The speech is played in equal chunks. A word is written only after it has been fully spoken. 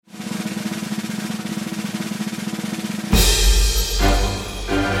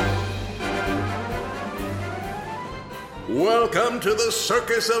Welcome to the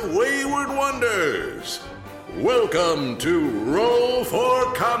Circus of Wayward Wonders. Welcome to Roll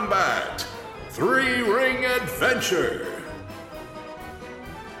for Combat, Three-Ring Adventure.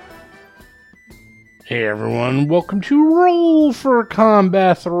 Hey everyone, welcome to Roll for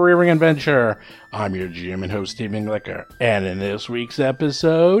Combat, Three-Ring Adventure. I'm your GM and host, Stephen Glicker, and in this week's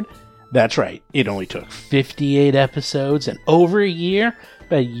episode, that's right, it only took 58 episodes and over a year,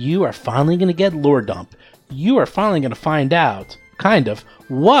 but you are finally going to get Lore Dump. You are finally going to find out,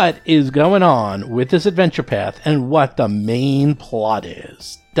 what is going on with this adventure path and what the main plot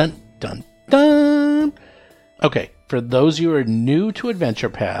is. Dun, dun, dun! Okay, for those of you who are new to adventure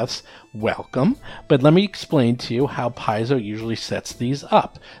paths, welcome, but let me explain to you how Paizo usually sets these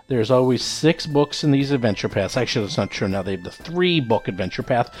up. There's always 6 books in these adventure paths. Actually, that's not true now. They have the 3-book adventure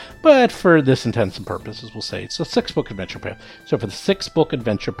path, but for this intents and purposes, we'll say it's a 6-book adventure path. So for the 6-book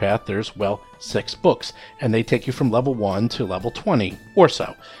adventure path, there's, 6 books, and they take you from level 1 to level 20, or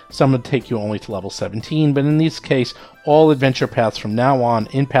so. Some would take you only to level 17, but in this case, all adventure paths from now on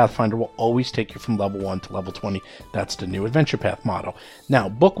in Pathfinder will always take you from level 1 to level 20. That's the new adventure path model. Now,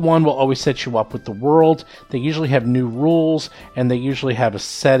 book 1 will always set you up with the world. They usually have new rules, and they usually have a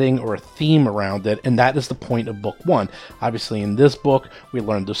setting or a theme around it, and that is the point of book 1. Obviously, in this book, we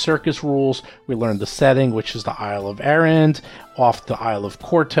learned the circus rules, we learned the setting, which is the Isle of Arend, off the Isle of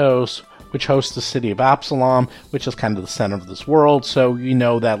Kortos, which hosts the city of Absalom, which is kind of the center of this world. So you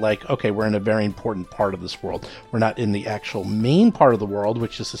know that, we're in a very important part of this world. We're not in the actual main part of the world,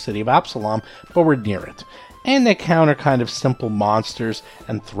 which is the city of Absalom, but we're near it. And they counter kind of simple monsters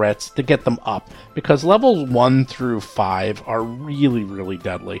and threats to get them up, because levels 1 through 5 are really, really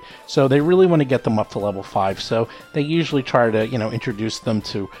deadly. So they really want to get them up to level 5. So they usually try to, introduce them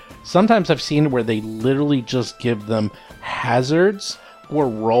to... Sometimes I've seen where they literally just give them hazards or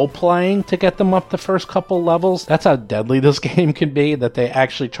role-playing to get them up the first couple levels. That's how deadly this game can be, that they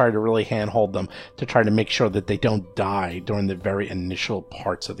actually try to really handhold them to try to make sure that they don't die during the very initial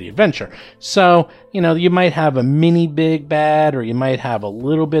parts of the adventure. So, you might have a mini big bad, or you might have a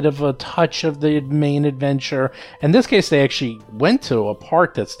little bit of a touch of the main adventure. In this case, they actually went to a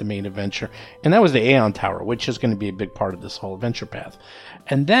part that's the main adventure, and that was the Aeon Tower, which is going to be a big part of this whole adventure path.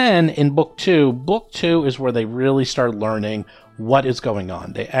 And then in book 2 is where they really start learning what is going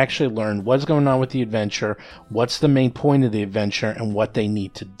on. They actually learn what's going on with the adventure, what's the main point of the adventure, and what they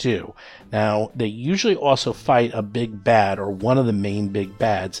need to do. Now, they usually also fight a big bad, or one of the main big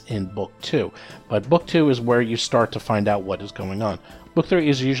bads, in book 2. But book 2 is where you start to find out what is going on. Book 3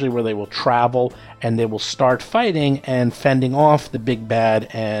 is usually where they will travel, and they will start fighting and fending off the big bad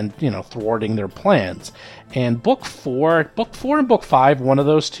and, thwarting their plans. And book 4 and book 5, one of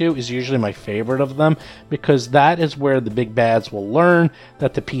those two, is usually my favorite of them, because that is where the big bads will learn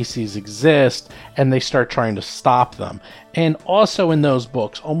that the PCs exist, and they start trying to stop them. And also in those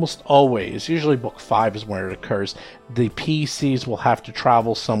books, almost always, usually book 5 is where it occurs, the PCs will have to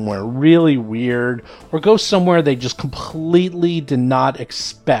travel somewhere really weird, or go somewhere they just completely did not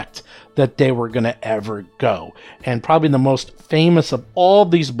expect that they were going to ever go. And probably the most famous of all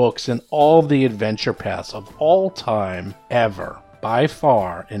these books and all the adventure paths of all time ever, by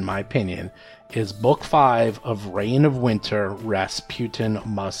far, in my opinion, is book 5 of Reign of Winter, Rasputin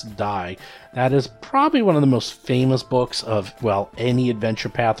Must Die. That is probably one of the most famous books of, any adventure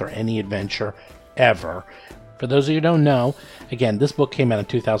path or any adventure ever. For those of you who don't know, again, this book came out in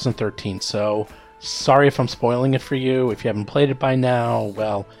 2013, so sorry if I'm spoiling it for you. If you haven't played it by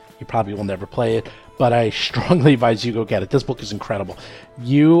now, you probably will never play it, but I strongly advise you go get it. This book is incredible.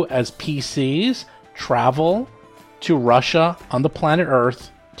 You, as PCs, travel to Russia on the planet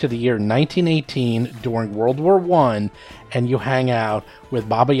Earth to the year 1918 during World War I, and you hang out with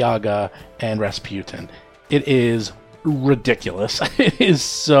Baba Yaga and Rasputin. It is ridiculous. It is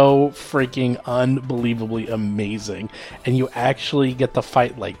so freaking unbelievably amazing. And you actually get to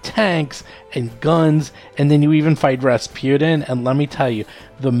fight tanks and guns, and then you even fight Rasputin. And let me tell you,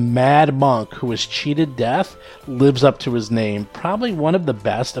 the mad monk who has cheated death lives up to his name. Probably one of the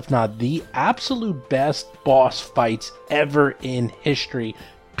best, if not the absolute best boss fights ever in history,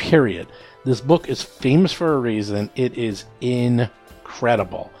 period. This book is famous for a reason. It is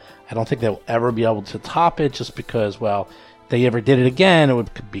incredible. I don't think they'll ever be able to top it, just because, if they ever did it again, it would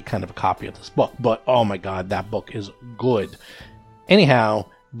be kind of a copy of this book. But, oh my god, that book is good. Anyhow,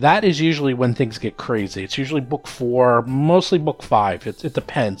 that is usually when things get crazy. It's usually book 4, mostly book 5. It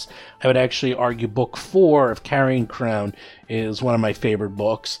depends. I would actually argue book 4 of Carrying Crown is one of my favorite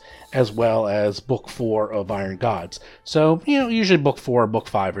books, as well as book 4 of Iron Gods. So, usually book 4 or book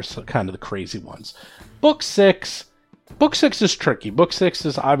 5 are kind of the crazy ones. Book 6 Book 6 is tricky. Book 6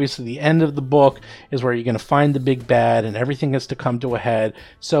 is obviously the end of the book, is where you're going to find the big bad and everything has to come to a head.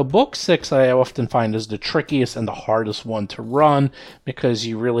 So Book 6 I often find is the trickiest and the hardest one to run, because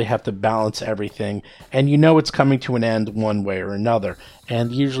you really have to balance everything and you know it's coming to an end one way or another.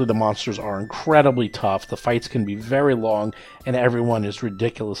 And usually the monsters are incredibly tough, the fights can be very long, and everyone is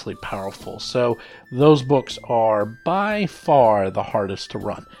ridiculously powerful. So those books are by far the hardest to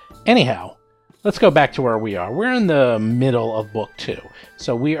run. Anyhow, let's go back to where we are. We're in the middle of book 2,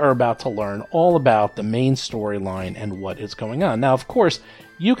 so we are about to learn all about the main storyline and what is going on. Now, of course,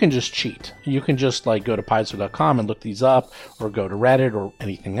 you can just cheat. You can just go to Paizo.com and look these up, or go to Reddit, or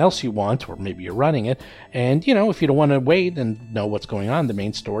anything else you want, or maybe you're running it. And, if you don't want to wait and know what's going on, the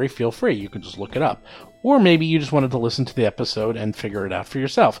main story, feel free. You can just look it up. Or maybe you just wanted to listen to the episode and figure it out for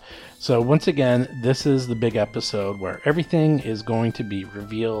yourself. So once again, this is the big episode where everything is going to be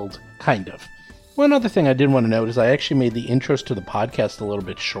revealed, kind of. One other thing I did want to note is I actually made the intros to the podcast a little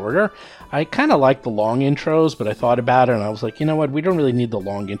bit shorter. I kind of like the long intros, but I thought about it and I was like, you know what, we don't really need the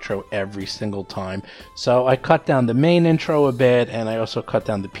long intro every single time. So I cut down the main intro a bit, and I also cut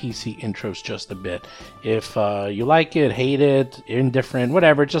down the PC intros just a bit. If you like it, hate it, indifferent,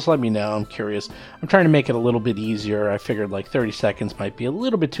 whatever, just let me know. I'm curious. I'm trying to make it a little bit easier. I figured 30 seconds might be a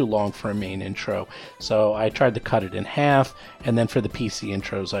little bit too long for a main intro. So I tried to cut it in half, and then for the PC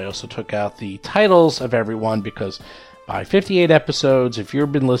intros, I also took out the titles of everyone, because by 58 episodes, if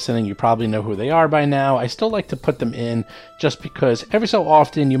you've been listening, you probably know who they are by now. I still like to put them in just because every so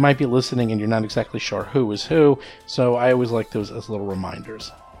often you might be listening and you're not exactly sure who is who, so I always like those as little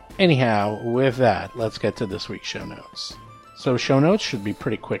reminders. Anyhow, with that, let's get to this week's show notes. So show notes should be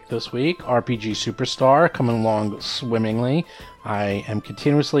pretty quick this week. RPG Superstar coming along swimmingly. I am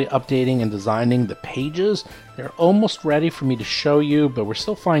continuously updating and designing the pages. They're almost ready for me to show you, but we're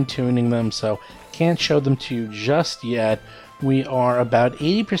still fine-tuning them, so can't show them to you just yet. We are about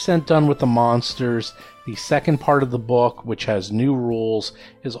 80% done with the monsters. The second part of the book, which has new rules,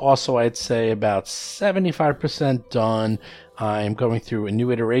 is also, I'd say, about 75% done. I'm going through a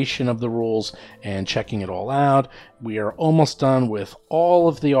new iteration of the rules and checking it all out. We are almost done with all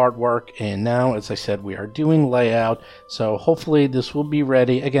of the artwork, and now, as I said, we are doing layout, so hopefully this will be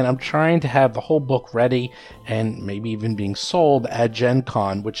ready. Again, I'm trying to have the whole book ready and maybe even being sold at Gen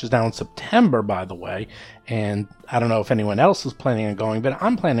Con, which is now in September, by the way, and I don't know if anyone else is planning on going, but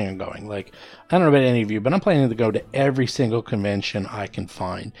I'm planning on going. I don't know about any of you, but I'm planning to go to every single convention I can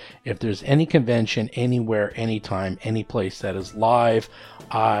find. If there's any convention, anywhere, anytime, any place that is live,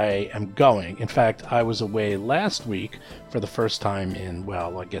 I am going. In fact, I was away last week for the first time in,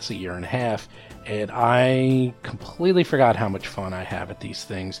 I guess a year and a half, and I completely forgot how much fun I have at these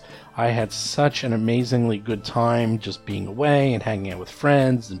things. I had such an amazingly good time just being away and hanging out with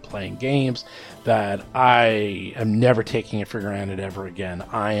friends and playing games that I am never taking it for granted ever again.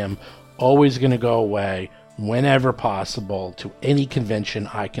 I am always going to go away whenever possible to any convention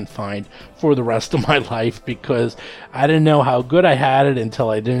I can find for the rest of my life, because I didn't know how good I had it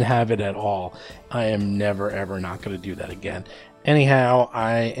until I didn't have it at all. I am never ever not going to do that again. Anyhow,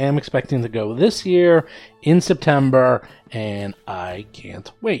 I am expecting to go this year in September, and I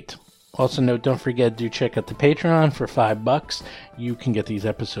can't wait. Also note, don't forget to check out the Patreon for $5. You can get these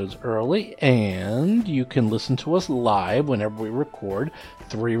episodes early, and you can listen to us live whenever we record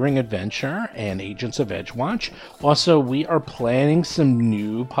 3 Ring Adventure and Agents of Edgewatch. Also, we are planning some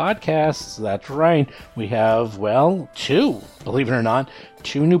new podcasts. That's right. We have, 2, believe it or not,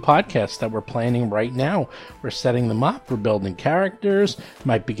 2 new podcasts that we're planning right now. We're setting them up. We're building characters.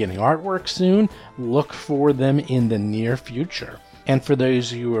 Might be getting artwork soon. Look for them in the near future. And for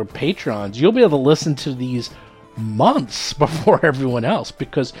those of you who are patrons, you'll be able to listen to these months before everyone else,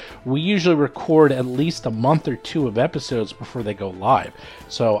 because we usually record at least a month or 2 of episodes before they go live.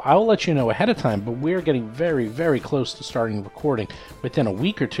 So I will let you know ahead of time, but we're getting very, very close to starting recording. Within a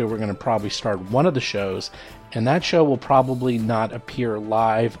week or 2, we're going to probably start one of the shows, and that show will probably not appear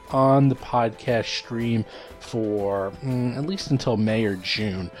live on the podcast stream for at least until May or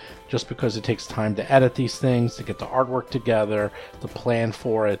June, just because it takes time to edit these things, to get the artwork together, to plan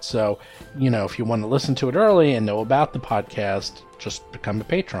for it. So, if you want to listen to it early and know about the podcast, just become a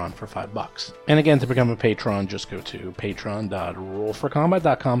patron for $5. And again, to become a patron, just go to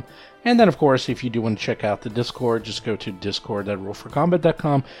patron.rollforcombat.com. And then, of course, if you do want to check out the Discord, just go to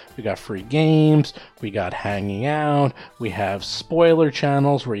discord.rollforcombat.com. We got free games, we got hanging out, we have spoiler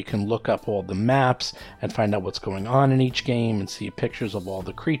channels where you can look up all the maps and find out what's going on in each game and see pictures of all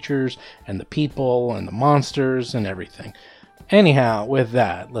the creatures and the people and the monsters and everything. Anyhow, with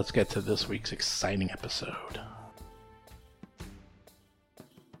that, let's get to this week's exciting episode.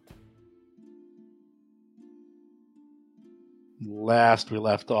 last we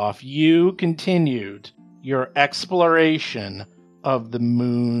left off, you continued your exploration of the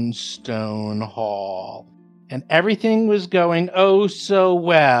Moonstone Hall. And everything was going oh so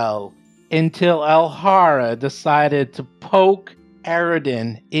well until Elhara decided to poke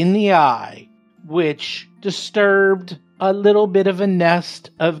Aridin in the eye, which disturbed a little bit of a nest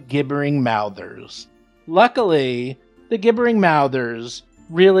of gibbering mouthers. Luckily, the gibbering mouthers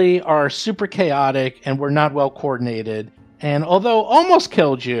really are super chaotic and were not well coordinated, and although almost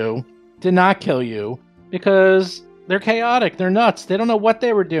killed you, did not kill you, because they're chaotic, they're nuts, they don't know what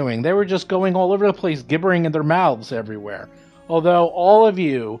they were doing. They were just going all over the place, gibbering in their mouths everywhere. Although all of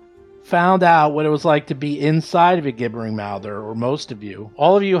you found out what it was like to be inside of a gibbering mouther, or most of you,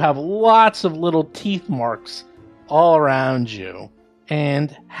 all of you have lots of little teeth marks all around you,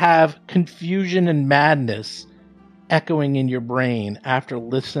 and have confusion and madness echoing in your brain after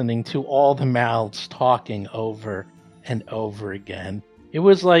listening to all the mouths talking over and over again. It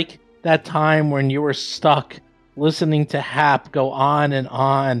was like that time when you were stuck listening to Hap go on and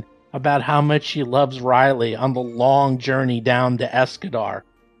on about how much she loves Riley on the long journey down to Escadar,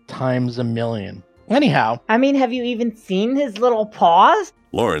 times a million. Anyhow. I mean, have you even seen his little paws?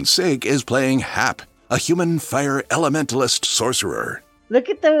 Lauren Sake is playing Hap, a human fire elementalist sorcerer. Look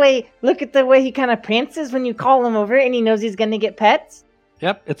at the way he kind of prances when you call him over and he knows he's going to get pets.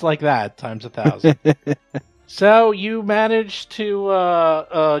 Yep, it's like that, times 1,000. So you managed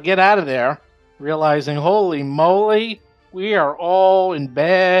to get out of there, realizing, holy moly, we are all in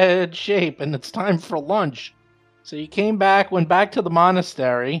bad shape and it's time for lunch. So you went back to the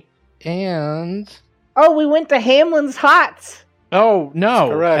monastery, and... Oh, we went to Hamlin's Hots. Oh, no.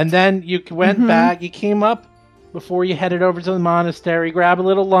 Correct. And then you went back, you came up before you headed over to the monastery, grabbed a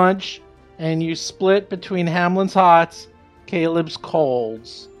little lunch, and you split between Hamlin's Hots, Caleb's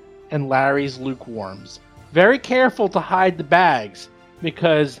Colds, and Larry's Lukewarms. Very careful to hide the bags,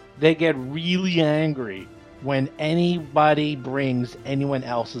 because they get really angry when anybody brings anyone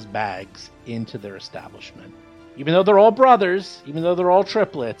else's bags into their establishment. Even though they're all brothers, even though they're all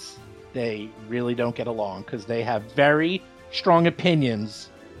triplets, they really don't get along because they have very strong opinions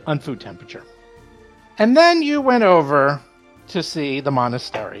on food temperature. And then you went over to see the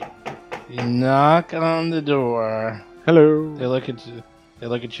monastery. You knock on the door. Hello. They look at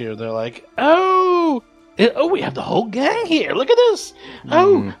you. They're like, "Oh, we have the whole gang here. Look at this.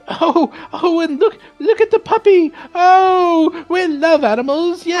 Oh, and look at the puppy. Oh, we love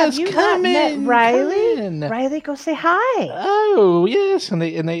animals. Yes, have you come not in, met Riley? come in. Riley, go say hi. Oh, yes, and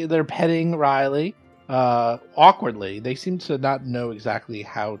they're petting Riley. Awkwardly. They seem to not know exactly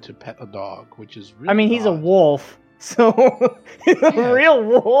how to pet a dog, which is really I mean, he's a odd. wolf, so he's a real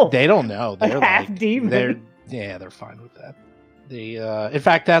wolf. They don't know. They're half demon. They're fine with that. In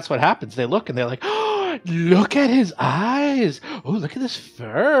fact, that's what happens. They look and they're like, "Oh, look at his eyes! Oh, look at this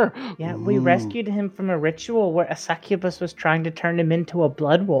fur!" Yeah, we Ooh. rescued him from a ritual where a succubus was trying to turn him into a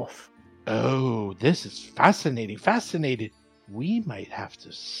blood wolf. Oh, this is fascinating. We might have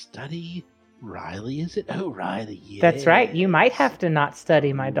to study Riley, is it? Oh, Riley, yes. That's right. You might have to not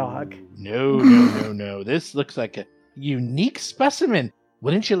study my dog. No. This looks like a unique specimen.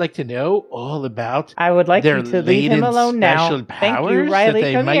 Wouldn't you like to know all about I would like their you to leave him latent alone now. special Thank you, powers Riley.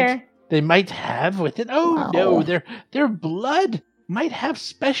 that Come here. they might have with it? Oh, No. no, their blood might have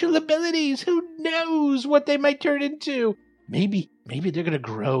special abilities. Who knows what they might turn into? Maybe they're going to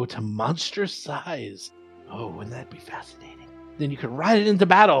grow to monstrous size. Oh, wouldn't that be fascinating? Then you could ride it into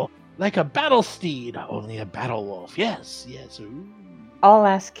battle like a battle steed, only a battle wolf. Yes. Ooh. I'll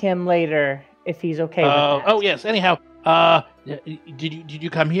ask him later if he's okay with that. Oh, yes. Anyhow, did you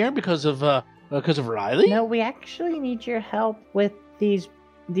come here because of Riley? No, we actually need your help with these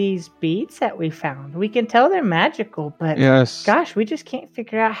beads that we found. We can tell they're magical, but Yes. gosh, we just can't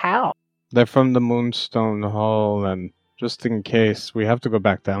figure out how. They're from the Moonstone Hall, and just in case, we have to go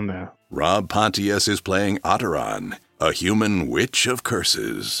back down there. Rob Pontius is playing Otteron, a human witch of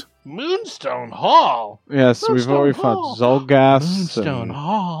curses. Moonstone Hall. Yes, we've Moonstone already Hall. fought Zolgas. Moonstone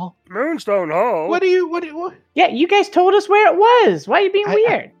Hall. Moonstone Hall? What? Yeah, you guys told us where it was. Why are you being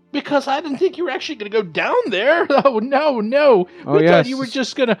weird? Because I didn't think you were actually going to go down there. Oh, no. Oh, We yes. thought you were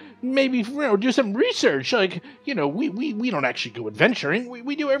just going to maybe do some research. Like, we don't actually go adventuring.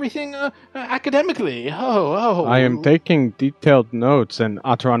 We do everything academically. Oh. I am taking detailed notes, and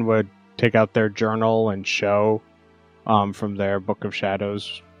Atron would take out their journal and show from their Book of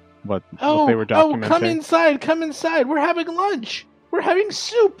Shadows what they were documenting. come inside. We're having lunch. We're having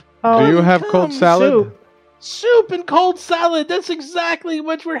soup. Oh, Do you have cold salad? soup. Soup and cold salad. That's exactly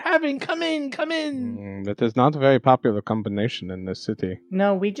what we're having. Come in, come in. That is not a very popular combination in this city.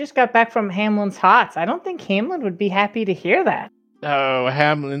 No, we just got back from Hamlin's Hots. I don't think Hamlin would be happy to hear that. Oh,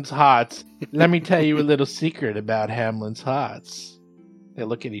 Hamlin's Hots. Let me tell you a little secret about Hamlin's Hots. They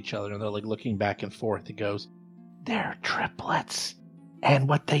look at each other and they're like looking back and forth. He goes, they're triplets. And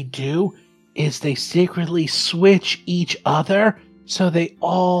what they do is they secretly switch each other so they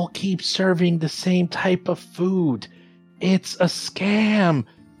all keep serving the same type of food. It's a scam.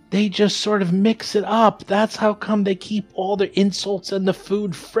 They just sort of mix it up. That's how come they keep all their insults and the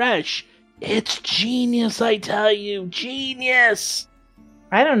food fresh. It's genius, I tell you. Genius.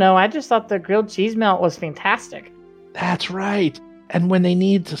 I don't know. I just thought the grilled cheese melt was fantastic. That's right. And when they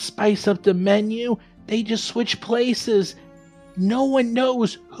need to spice up the menu, they just switch places. No one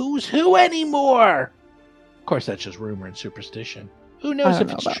knows who's who anymore. Of course, that's just rumor and superstition. Who knows if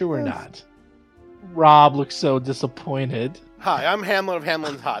it's true or not? Rob looks so disappointed. Hi, I'm Hamlin of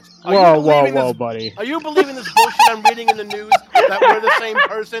Hamlin's Hots. Whoa, buddy. Are you believing this bullshit I'm reading in the news that we're the same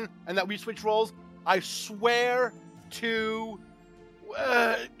person and that we switch roles? I swear to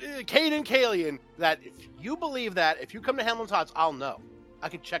Kate and Kalian that if you believe that, if you come to Hamlin's Hots, I'll know. I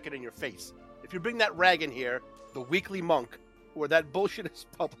can check it in your face. If you bring that rag in here, the Weekly Monk, where that bullshit is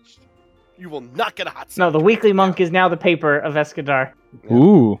published, you will not get a hot seat. No, the Weekly Monk is now the paper of Escadar. Yeah.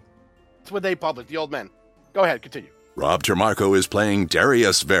 Ooh. That's what they published, the old men. Go ahead, continue. Rob Tremarco is playing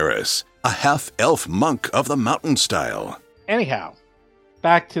Darius Varys, a half-elf monk of the mountain style. Anyhow,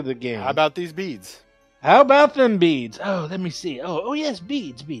 back to the game. How about these beads? How about them beads? Oh, let me see. Oh yes,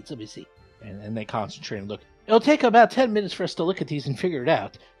 beads. Let me see. And they concentrate and look. It'll take about 10 minutes for us to look at these and figure it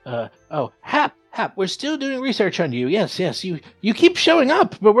out. Hap, we're still doing research on you. Yes, you keep showing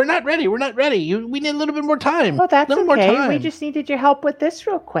up, but we're not ready. We need a little bit more time. Well, that's okay. More time. We just needed your help with this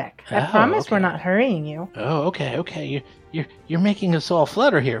real quick. I promise okay. We're not hurrying you. Oh, okay. You're making us all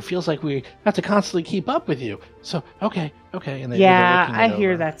flutter here. It feels like we have to constantly keep up with you. So, okay. And I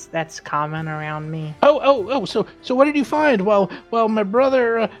hear that's common around me. So what did you find? Well, my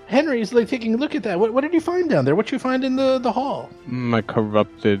brother Henry's like taking a look at that. What did you find down there? What did you find in the hall? A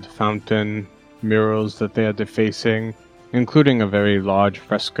corrupted fountain, murals that they are defacing, including a very large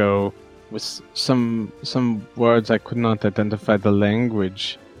fresco with some words I could not identify the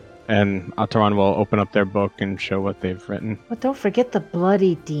language. And Ataran will open up their book and show what they've written. But don't forget the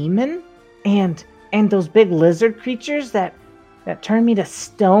bloody demon and those big lizard creatures that turn me to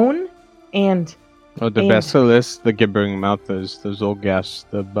stone and the basilisk, the gibbering mouthers, the Zolgas,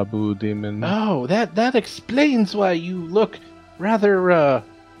 the babu demon. Oh, that explains why you look rather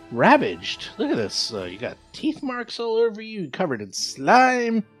ravaged. Look at this. You got teeth marks all over you, covered in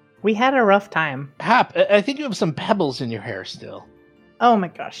slime. We had a rough time. Hap, I think you have some pebbles in your hair still. Oh my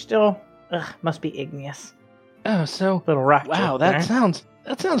gosh, still. Must be igneous. Oh, so little rough. Wow, that sounds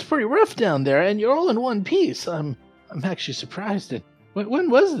pretty rough down there, and you're all in one piece. I'm actually surprised.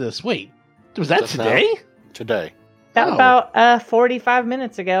 When was this? Wait, was that Just today? now. Today. About 45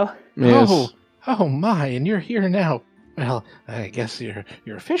 minutes ago. Yes. Oh my! And you're here now. Well, I guess you're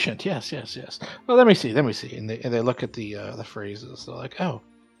efficient. Yes. Well, let me see. And they look at the phrases. They're like, oh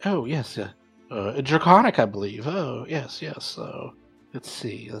yes, draconic, I believe. Oh yes. So let's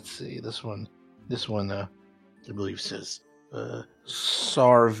see. This one, I believe says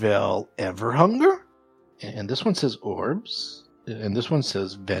Sarvel Everhunger, and this one says Orbs, and this one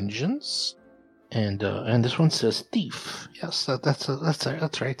says Vengeance, and this one says Thief. Yes, that's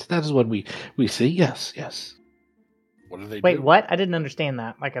right. That is what we see. Yes. What do they Wait, do? what? I didn't understand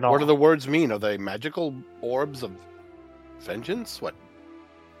that, at all. What do the words mean? Are they magical orbs of vengeance? What?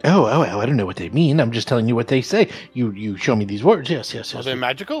 Oh, I don't know what they mean. I'm just telling you what they say. You show me these words. Yes. Are they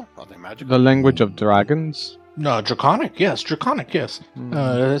magical? The language of dragons? No, Draconic. Yes.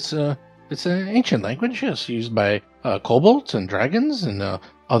 It's an ancient language. Yes, used by kobolds and dragons and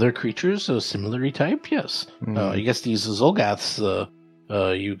other creatures of similar type. Yes. I guess these Zolgaths.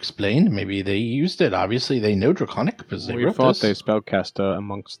 You explained. Maybe they used it. Obviously, they know Draconic because they wrote thought this. they spellcaster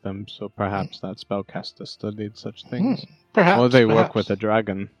amongst them, so perhaps that spellcaster studied such things. Perhaps. Or they work with a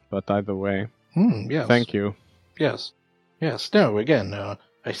dragon, but either way. Yes. Thank you. Yes. No, again,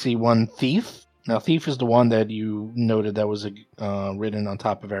 I see one Thief. Now, Thief is the one that you noted that was written on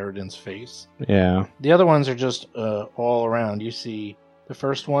top of Aridin's face. Yeah. The other ones are just all around. You see the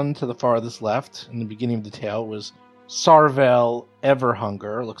first one to the farthest left in the beginning of the tale was Sarvel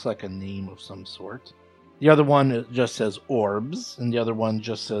Everhunger. Looks like a name of some sort. The other one just says Orbs, and the other one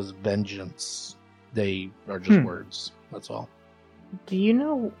just says Vengeance. They are just words. That's all. Do you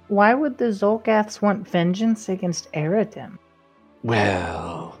know why would the Zolgaths want vengeance against Aridin?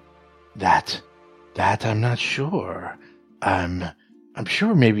 Well, that That I'm not sure. I'm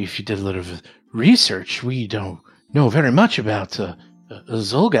sure maybe if you did a little research, we don't know very much about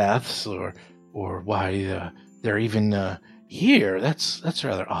Zolgaths or why they're even here. That's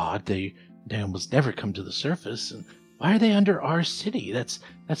rather odd. They almost never come to the surface. And why are they under our city? That's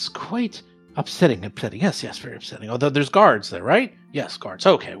quite upsetting. Yes, very upsetting. Although there's guards there, right? Yes, guards.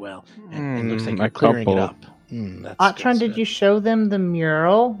 Okay, well, it looks like you're clearing it up. Atron, did you show them the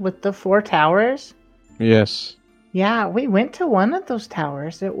mural with the 4 towers? Yes. Yeah, we went to one of those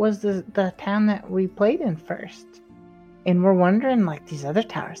towers. It was the town that we played in first. And we're wondering, like, these other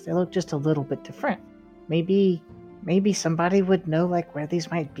towers, they look just a little bit different. Maybe somebody would know, like, where these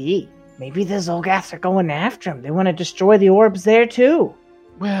might be. Maybe the Zolgaths are going after them. They want to destroy the orbs there, too.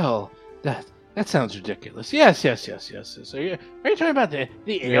 Well, that sounds ridiculous. Yes. So are you talking about the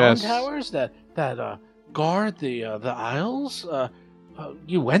Aeon towers that guard the Isles?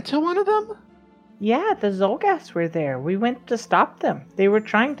 You went to one of them? Yeah, the Zolgaths were there. We went to stop them. They were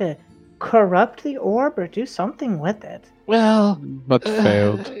trying to corrupt the orb or do something with it. Well, but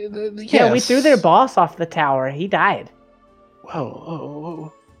failed. Yes. Yeah, we threw their boss off the tower. He died.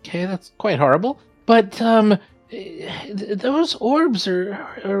 Whoa. Okay, that's quite horrible. But those orbs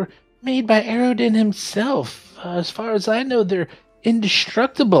are made by Aerodin himself. As far as I know, they're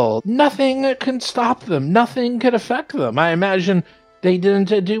indestructible. Nothing can stop them. Nothing could affect them. I imagine they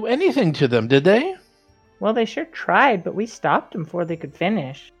didn't do anything to them, did they? Well, they sure tried, but we stopped them before they could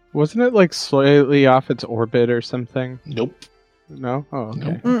finish. Wasn't it like slightly off its orbit or something? Nope. No? Oh,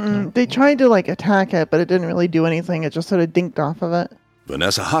 okay. No. They tried to like attack it, but it didn't really do anything. It just sort of dinked off of it.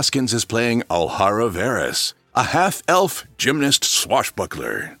 Vanessa Hoskins is playing Alhara Varys, a half-elf gymnast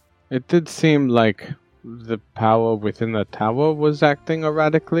swashbuckler. It did seem like the power within the tower was acting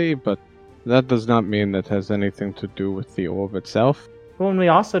erratically, but that does not mean that has anything to do with the orb itself. Well, and we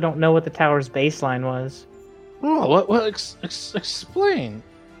also don't know what the tower's baseline was. Oh, well, explain.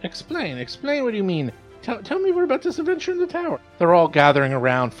 Explain what do you mean? Tell me more about this adventure in the tower. They're all gathering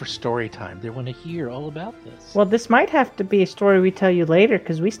around for story time. They want to hear all about this. Well, this might have to be a story we tell you later,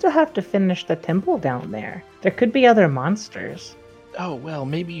 because we still have to finish the temple down there. There could be other monsters. Oh, well,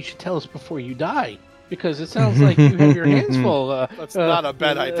 maybe you should tell us before you die. Because it sounds like you have your hands full. That's not a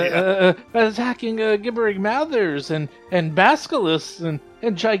bad idea. Attacking gibbering mouthers and basilisks and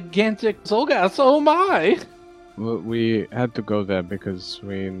gigantic Zolgaths. Oh my! We had to go there because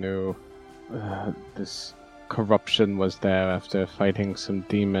we knew this corruption was there after fighting some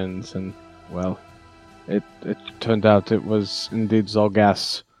demons, and well, it turned out it was indeed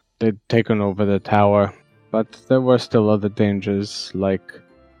Zolgaths. They'd taken over the tower, but there were still other dangers, like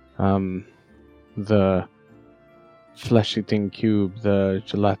the flesh-eating cube, the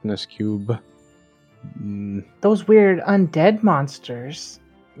gelatinous cube. Those weird undead monsters.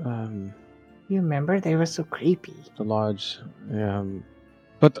 You remember? They were so creepy. The large...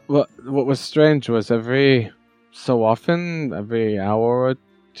 But what was strange was every so often, every hour or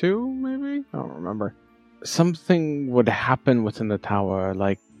two, maybe? I don't remember. Something would happen within the tower,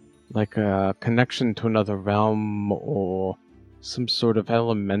 like a connection to another realm or some sort of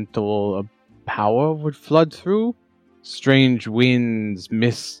elemental power would flood through. Strange winds,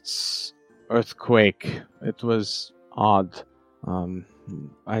 mists, earthquake. It was odd.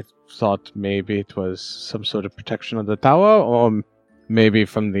 I thought maybe it was some sort of protection of the tower, or maybe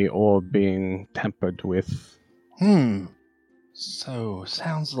from the orb being tampered with. So,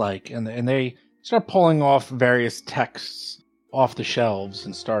 sounds like... And they start pulling off various texts off the shelves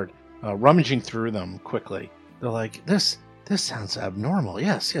and start rummaging through them quickly. They're like, this sounds abnormal.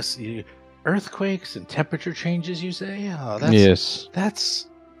 Yes. Earthquakes and temperature changes, you say? Oh, yes. That's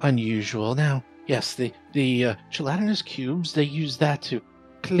unusual. Now, yes, the gelatinous cubes, they use that to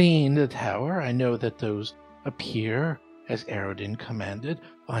clean the tower. I know that those appear as Aerodin commanded.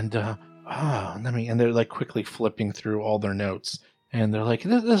 And, and they're like quickly flipping through all their notes. And they're like,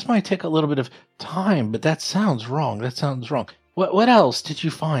 this might take a little bit of time, but that sounds wrong. What else did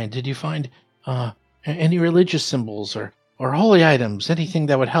you find? Did you find any religious symbols or holy items? Anything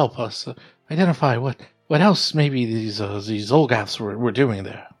that would help us identify what else maybe these Zolgaths were doing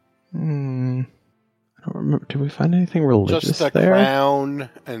there? I don't remember. Did we find anything religious Just a there? crown,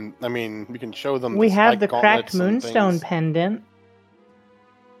 and I mean, we can show them. We have the spike cracked gauntlets and moonstone things. pendant.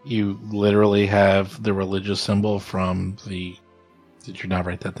 You literally have the religious symbol from the... Did you not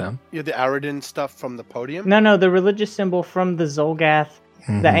write that down? Yeah, the Aerodin stuff from the podium. No, the religious symbol from the Zolgath,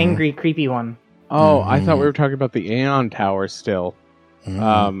 the angry, creepy one. Oh, I thought we were talking about the Aeon Tower still.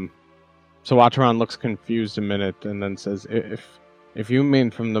 So Atron looks confused a minute and then says, if you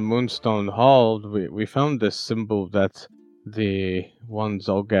mean from the Moonstone Hall, we found this symbol that the one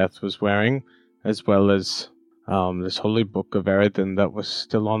Zolgath was wearing. as well as this holy book of Eredin that was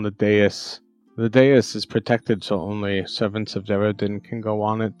still on the dais. The dais is protected, so only servants of Eredin can go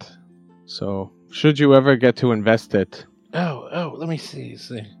on it. So, should you ever get to invest it... Oh, let me see.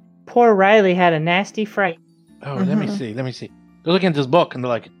 Poor Riley had a nasty fright. Oh, let me see. They're looking at this book and they're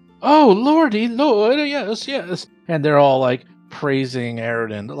like, "Oh, Lordy, Lord, yes." And they're all like praising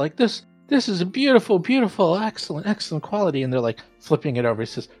Eredin. They're like, this is a beautiful, excellent quality. And they're like flipping it over. He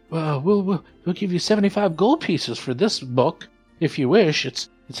says, "Well, we'll give you 75 gold pieces for this book if you wish. It's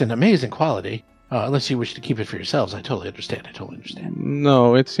an amazing quality. Unless you wish to keep it for yourselves. I totally understand.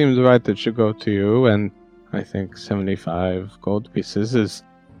 No, it seems right that should go to you, and I think 75 gold pieces is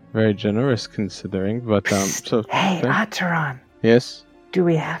very generous considering, but, so... Hey, Ataran. Yes? Do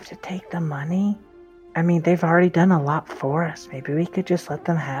we have to take the money? I mean, they've already done a lot for us. Maybe we could just let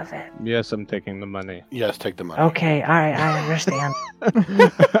them have it. Yes, I'm taking the money. Yes, take the money. Okay, alright, I understand.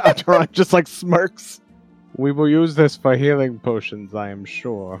 Ataran just like smirks. We will use this for healing potions, I am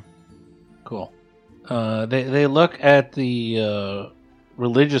sure. Cool. They look at the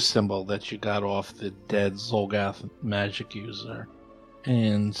religious symbol that you got off the dead Zolgath magic user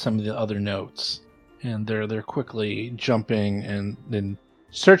and some of the other notes. And they're quickly jumping and then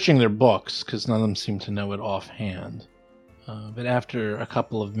searching their books because none of them seem to know it offhand. But after a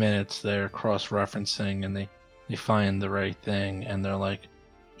couple of minutes, they're cross-referencing and they find the right thing, and they're like,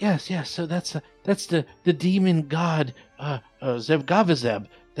 Yes. So that's the demon god Zebgavazeb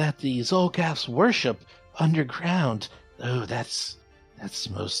that the Zolgaths worship underground. Oh, that's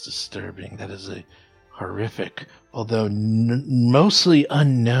most disturbing. That is a horrific, although mostly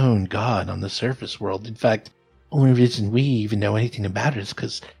unknown god on the surface world. In fact, only reason we even know anything about it is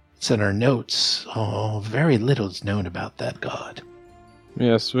because it's in our notes. Oh, very little is known about that god.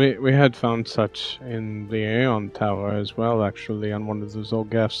 Yes, we had found such in the Aeon Tower as well, actually, on one of the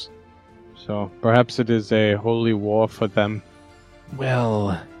Zolgaths. So perhaps it is a holy war for them.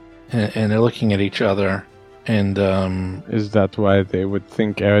 Well, and they're looking at each other, and Is that why they would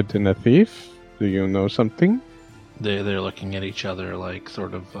think Eredin a thief? Do you know something? they're looking at each other like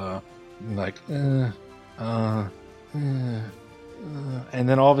sort of and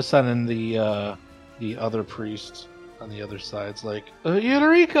then all of a sudden the other priest on the other side's like,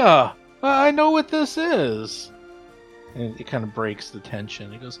 Eureka! I know what this is. And it kind of breaks the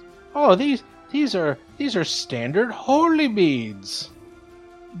tension. He goes, "Oh, these are standard holy beads.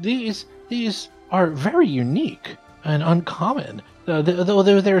 These are very unique and uncommon. Though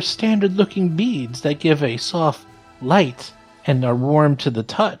they're standard-looking beads that give a soft light and are warm to the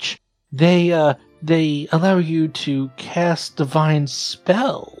touch. They allow you to cast divine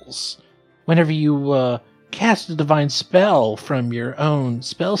spells. Whenever you cast a divine spell from your own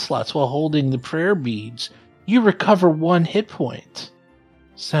spell slots while holding the prayer beads, you recover 1 hit point.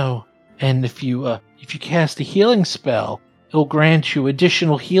 So, and if you cast a healing spell, it'll grant you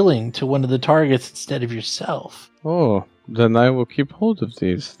additional healing to one of the targets instead of yourself." Oh, then I will keep hold of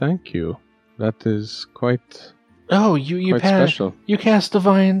these. Thank you. That is quite... Oh, you quite special. You cast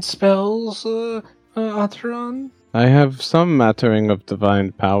divine spells, Ataran? I have some mattering of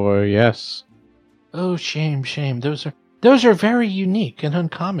divine power, yes. Oh, shame. Those are very unique and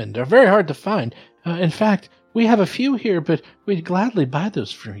uncommon. They're very hard to find. In fact, we have a few here, but we'd gladly buy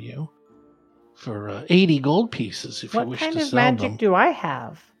those from you for 80 gold pieces if you What wish kind to of sell magic them. do I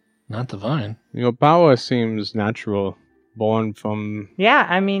have? Not divine. Your power seems natural, born from... Yeah,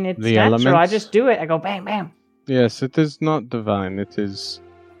 I mean, it's The natural. I elements? just do it. I go bam, bam. Yes, it is not divine. It is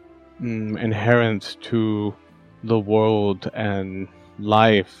inherent to the world and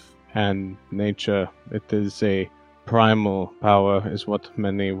life and nature. It is a primal power, is what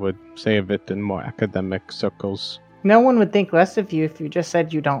many would say of it in more academic circles. No one would think less of you if you just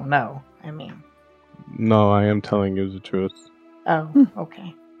said you don't know. I mean, No, I am telling you the truth. oh,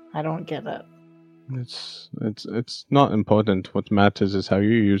 okay. I don't get it. It's not important. What matters is how you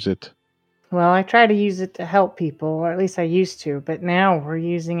use it. Well, I try to use it to help people, or at least I used to, but now we're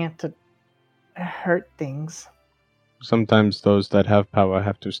using it to hurt things. Sometimes those that have power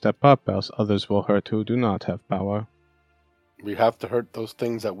have to step up, else others will hurt who do not have power. We have to hurt those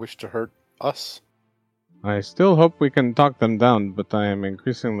things that wish to hurt us. I still hope we can talk them down, but I am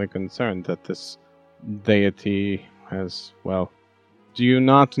increasingly concerned that this deity has, well... Do you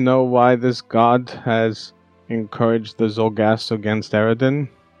not know why this god has encouraged the Zolgaths against Eredin?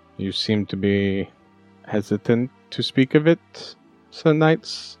 You seem to be hesitant to speak of it, Sir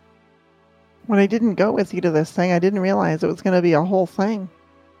Knights. When I didn't go with you to this thing, I didn't realize it was going to be a whole thing.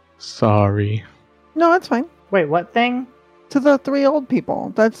 Sorry. No, it's fine. Wait, what thing? To the 3 old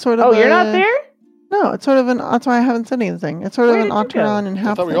people. That's sort of Oh, you're not there? No, it's sort of an... That's why I haven't said anything. It's sort Where of an did you go? Ataran and I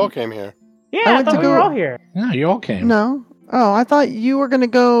half thought we thing. all came here. Yeah, I I went thought to we go- were all here. Yeah, you all came. No. Oh, I thought you were going to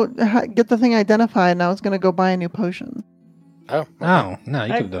go get the thing identified, and I was going to go buy a new potion. Oh. Oh, no,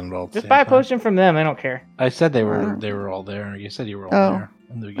 you could have done it all at the Just same buy a time. potion from them. I don't care. I said they Alright. were all there. You said you were all Oh. there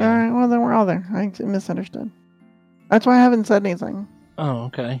in the All beginning. right, well, then we're all there. I misunderstood. That's why I haven't said anything. Oh,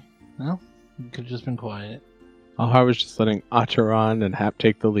 okay. Well, you could have just been quiet. Alhar was just letting Acheron and Hap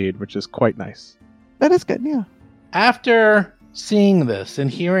take the lead, which is quite nice. That is good, yeah. After seeing this and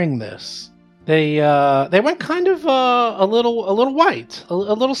hearing this, they went kind of a little white, a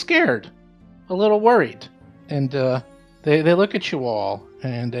little scared, a little worried, and they look at you all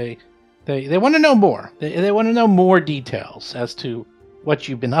and they want to know more. They want to know more details as to what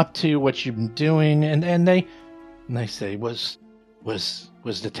you've been up to, what you've been doing, and they say, was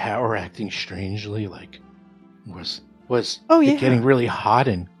the tower acting strangely? Like was Oh, it yeah. getting really hot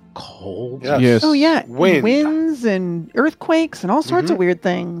and cold? Yes. Yes. Oh, yeah. Wind. Winds and earthquakes and all sorts of weird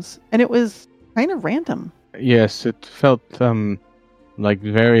things. And it was kind of random. Yes, it felt like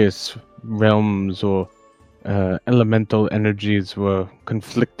various realms or elemental energies were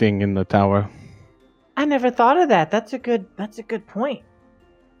conflicting in the tower. I never thought of that. That's a good point.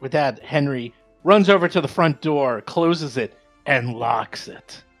 With that, Henry runs over to the front door, closes it, and locks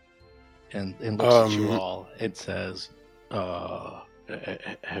it. And looks at you all and says,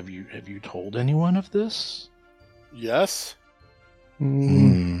 have you told anyone of this? Yes.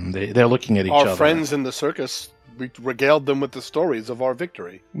 They're looking at each Our other. friends in the circus, we regaled them with the stories of our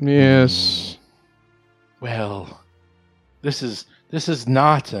victory. Yes. Well, this is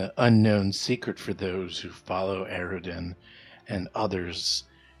not an unknown secret for those who follow Aridin and others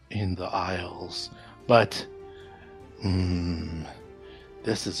in the Isles, but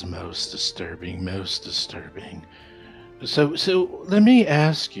this is most disturbing. So let me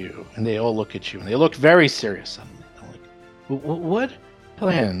ask you, and they all look at you, and they look very serious suddenly. They're like, what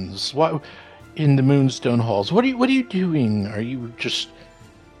plans? What in the Moonstone Halls? What are you doing? Are you just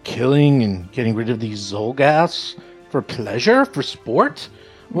killing and getting rid of these Zolgas for pleasure, for sport?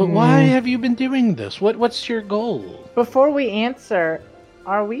 Why have you been doing this? What's your goal? Before we answer,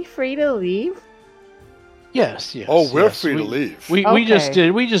 are we free to leave? Yes. Oh, we're yes. free to leave. We Okay. just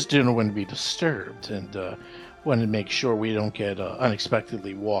didn't want to be disturbed and wanted to make sure we don't get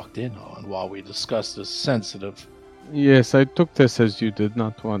unexpectedly walked in on while we discuss this sensitive. Yes, I took this as you did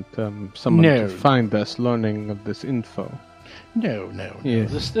not want someone No. to find us learning of this info. No.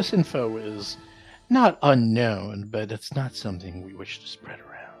 Yes. This info is not unknown, but it's not something we wish to spread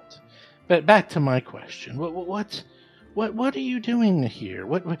around. But back to my question: what are you doing here?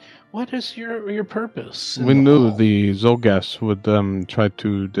 What is your purpose? in We the knew hall? the Zolgas would try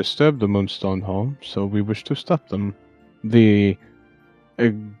to disturb the Moonstone Hall, so we wished to stop them. The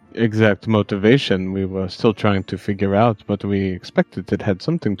exact motivation we were still trying to figure out, but we expected it had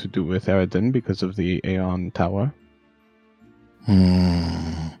something to do with Aridin because of the Aeon Tower.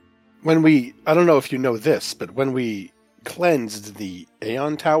 When we, I don't know if you know this, but when we cleansed the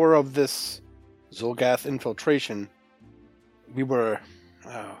Aeon Tower of this Zolgath infiltration, we were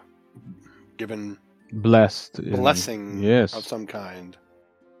given Blessed. blessing Yes. of some kind.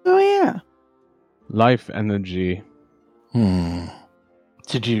 Oh, yeah. Life energy.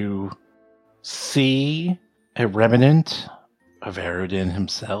 Did you see a remnant of Aridin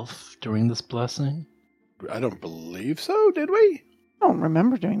himself during this blessing? I don't believe so, did we? I don't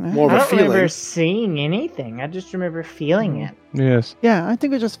remember doing that. More of I a don't feeling. remember seeing anything. I just remember feeling it. Yes. Yeah, I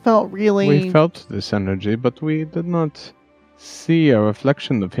think we just felt really... We felt this energy, but we did not see a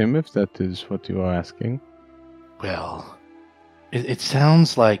reflection of him, if that is what you are asking. Well, it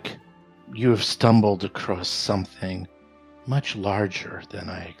sounds like you have stumbled across something much larger than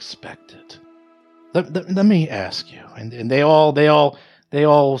I expected. Let me ask you, and they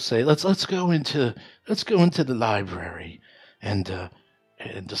all say, let's go into the library and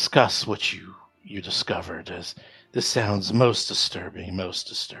discuss what you discovered, as this sounds most disturbing.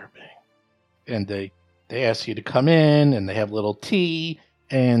 And they ask you to come in, and they have little tea,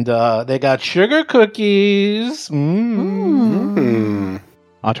 and they got sugar cookies.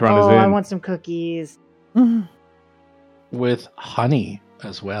 Acheron is Oh, in. I want some cookies. Mhm. With honey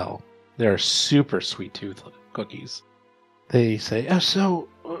as well. They're super sweet tooth cookies. They say, do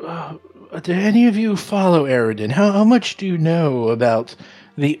any of you follow Aridin? How much do you know about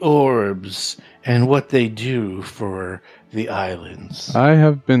the orbs and what they do for the islands? I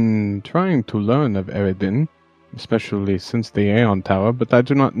have been trying to learn of Aridin, especially since the Aeon Tower, but I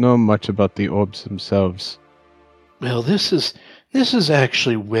do not know much about the orbs themselves. Well, this is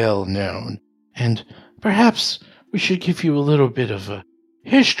actually well known, and perhaps we should give you a little bit of a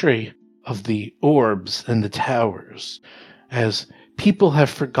history of the orbs and the towers, as people have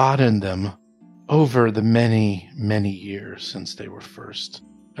forgotten them over the many, many years since they were first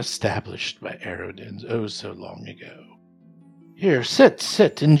established by Aerodin oh so long ago. Here,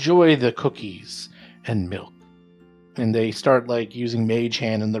 sit, enjoy the cookies and milk. And they start using Mage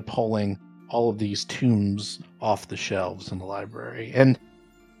Hand, and they're pulling all of these tombs off the shelves in the library. And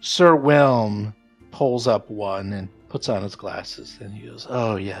Sir Wilm pulls up one and puts on his glasses, and he goes,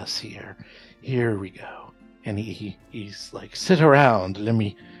 "Oh yes, here we go." And he's like, "Sit around, let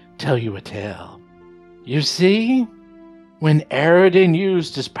me tell you a tale. You see, when Aerodin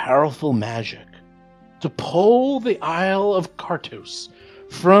used his powerful magic to pull the Isle of Kartos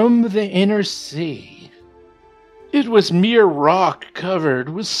from the inner sea, it was mere rock covered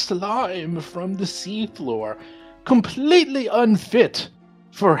with slime from the seafloor, completely unfit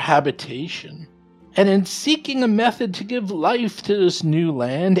for habitation. And in seeking a method to give life to this new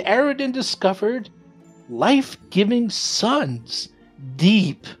land, Aerodin discovered life-giving suns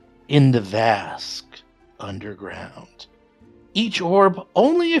deep in the vast underground. Each orb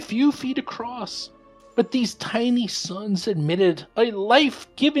only a few feet across, but these tiny suns emitted a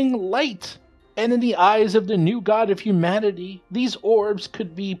life-giving light. And in the eyes of the new god of humanity, these orbs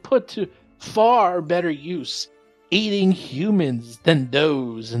could be put to far better use, aiding humans than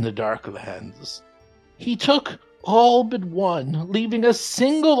those in the Darklands. He took all but one, leaving a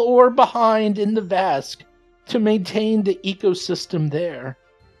single orb behind in the Vask to maintain the ecosystem there.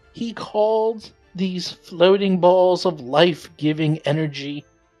 He called these floating balls of life-giving energy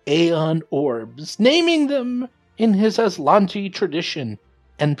Aeon Orbs, naming them in his Aslanti tradition,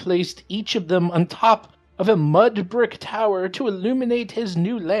 and placed each of them on top of a mud brick tower to illuminate his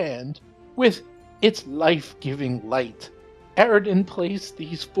new land with its life-giving light. Aerodin placed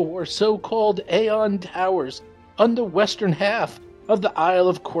these 4 so-called Aeon Towers on the western half of the Isle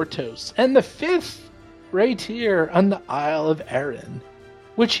of Kartos, and the 5th right here on the Isle of Erin,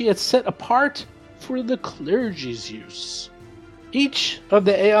 which he had set apart for the clergy's use. Each of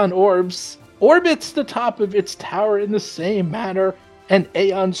the Aeon Orbs orbits the top of its tower in the same manner, and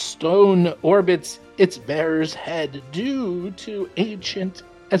Aeon Stone orbits its bearer's head due to ancient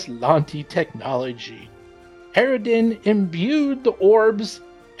Aslanti technology. Aerodin imbued the orbs,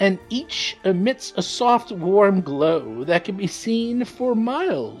 and each emits a soft, warm glow that can be seen for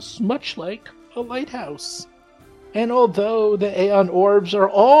miles, much like a lighthouse. And although the Aeon Orbs are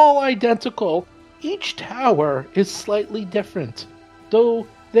all identical, each tower is slightly different, though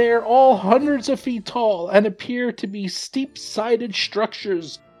they're all hundreds of feet tall and appear to be steep-sided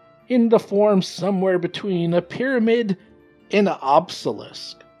structures in the form somewhere between a pyramid and an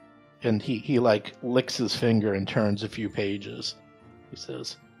obelisk. And he licks his finger and turns a few pages. He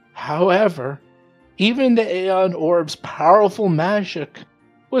says, "However, even the Aeon Orb's powerful magic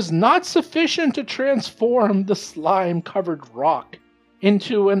was not sufficient to transform the slime-covered rock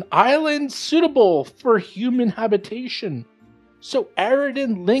into an island suitable for human habitation. So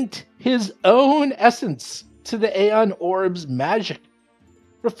Aerodin linked his own essence to the Aeon Orb's magic,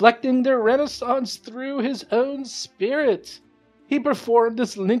 reflecting their renaissance through his own spirit. He performed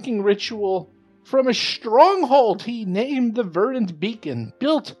this linking ritual from a stronghold he named the Verdant Beacon,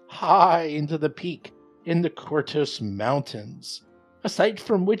 built high into the peak in the Kartos Mountains, a site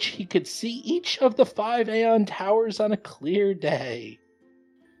from which he could see each of the 5 Aeon Towers on a clear day.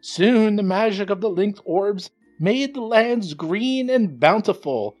 Soon the magic of the linked orbs made the lands green and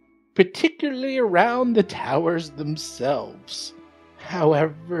bountiful, particularly around the towers themselves.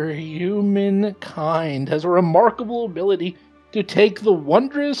 However, humankind has a remarkable ability to take the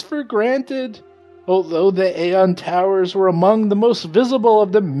wondrous for granted. Although the Aeon Towers were among the most visible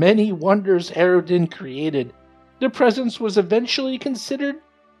of the many wonders Aerodin created, their presence was eventually considered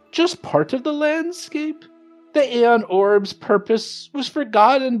just part of the landscape. The Aeon Orb's purpose was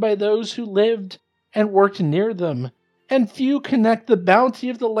forgotten by those who lived and worked near them, and few connect the bounty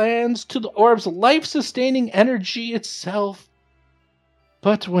of the lands to the orb's life-sustaining energy itself.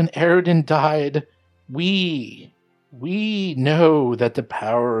 But when Aerodin died, we know that the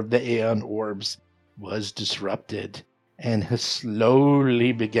power of the Aeon Orbs was disrupted and has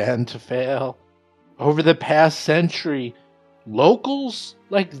slowly began to fail. Over the past century, locals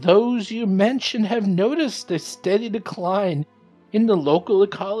like those you mentioned have noticed a steady decline in the local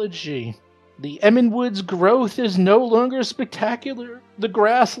ecology. The Emmenwood's growth is no longer spectacular, the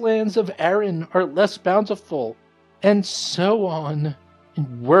grasslands of Erin are less bountiful, and so on.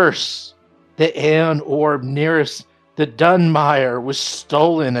 And worse, the Aeon Orb nearest the Dunmire was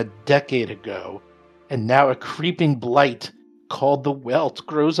stolen a decade ago, and now a creeping blight called the Welt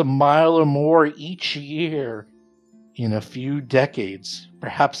grows a mile or more each year. In a few decades,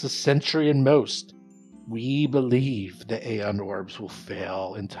 perhaps a century at most, we believe the Aeon Orbs will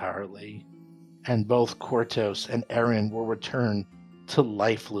fail entirely. and both Kortos and Aaron will return to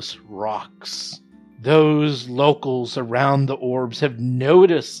lifeless rocks. Those locals around the orbs have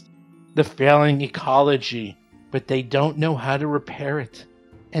noticed the failing ecology, but they don't know how to repair it.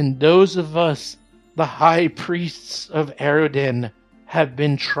 And those of us, the high priests of Eredin, have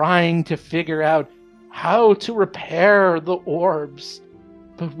been trying to figure out how to repair the orbs,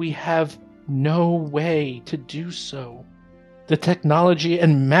 but we have no way to do so. The technology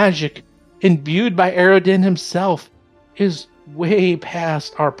and magic imbued by Eredin himself is way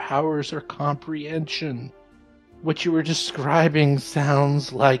past our powers or comprehension. What you were describing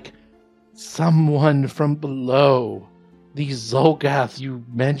sounds like someone from below. These Zolgath you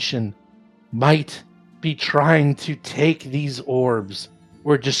mentioned might be trying to take these orbs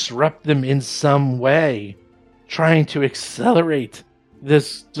or disrupt them in some way, trying to accelerate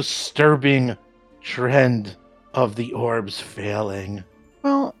this disturbing trend of the orbs failing.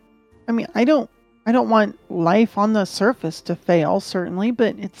 Well, I mean, I don't want life on the surface to fail, certainly,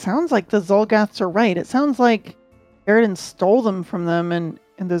 but it sounds like the Zolgaths are right. It sounds like Eredin stole them from them, and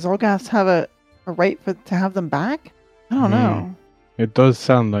the Zolgaths have a right to have them back? I don't know. It does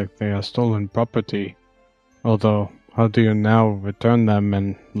sound like they are stolen property. Although, how do you now return them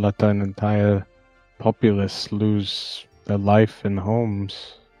and let an entire populace lose their life and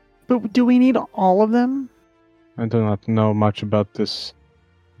homes? But do we need all of them? I do not know much about this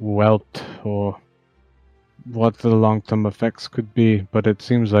welt or what the long-term effects could be, but it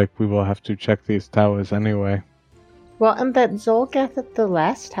seems like we will have to check these towers anyway. Well, and that Zolgath at the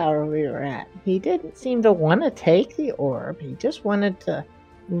last tower we were at, he didn't seem to want to take the orb. He just wanted to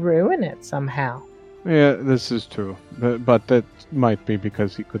ruin it somehow. Yeah, this is true. But that might be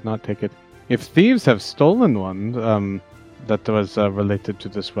because he could not take it. If thieves have stolen one that was related to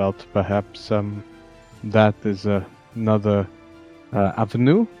this welt, perhaps that is another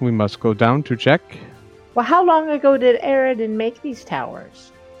avenue we must go down to check. Well, how long ago did Eredin make these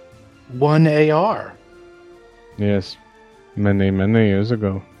towers? 1 AR. Yes, many years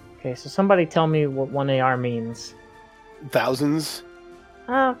ago. Okay, so somebody tell me what 1 AR means. Thousands?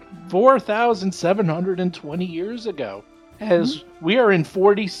 Oh, 4,720 years ago. As we are in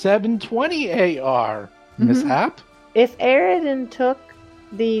 4720 AR. Mishap? if Eredin took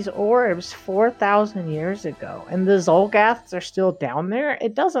these orbs 4,000 years ago and the Zolgaths are still down there,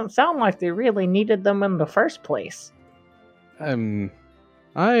 it doesn't sound like they really needed them in the first place.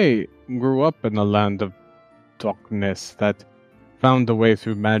 I grew up in a land of darkness that found a way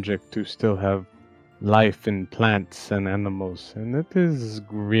through magic to still have life in plants and animals, and it is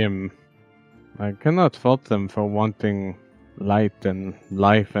grim. I cannot fault them for wanting light and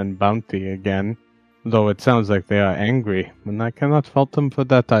life and bounty again, though it sounds like they are angry, and I cannot fault them for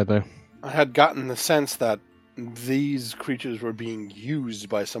that either. I had gotten the sense that these creatures were being used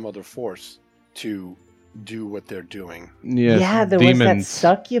by some other force to do what they're doing. Yes, yeah, there demons. was that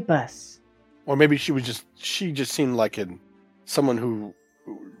succubus. Or maybe she just seemed like someone who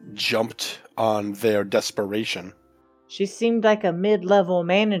jumped on their desperation. She seemed like a mid-level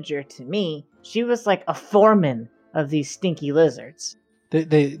manager to me. She was like a foreman of these stinky lizards.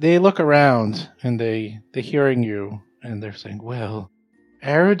 They look around and they're hearing you and they're saying, well,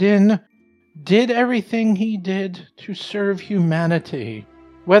 Eredin did everything he did to serve humanity.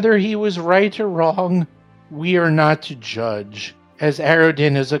 Whether he was right or wrong, we are not to judge, as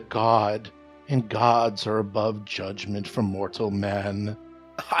Eredin is a god, and gods are above judgment from mortal man.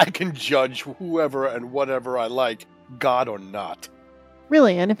 I can judge whoever and whatever I like, god or not.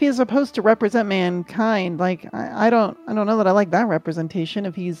 Really, and if he's supposed to represent mankind, like I don't know that I like that representation.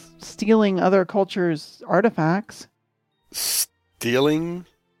 If he's stealing other cultures' artifacts, Stealing?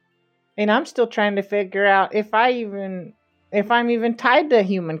 And I'm still trying to figure out if I'm even tied to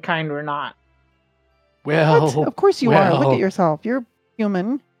humankind or not. Well, what? Of course you are. Look at yourself. You're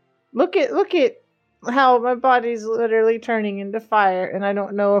human. Look at how my body's literally turning into fire, and I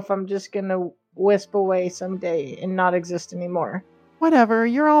don't know if I'm just gonna wisp away someday and not exist anymore. Whatever.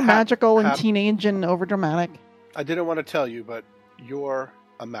 You're all magical and Hap. teenage and overdramatic. I didn't want to tell you, but you're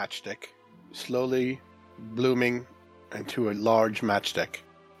a matchstick, slowly blooming into a large matchstick.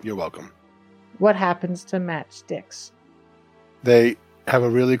 You're welcome. What happens to matchsticks? They have a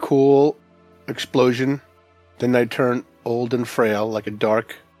really cool explosion, then they turn old and frail like a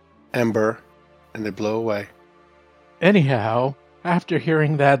dark ember, and they blow away. anyhow, after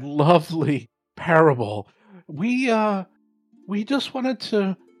hearing that lovely parable, we just wanted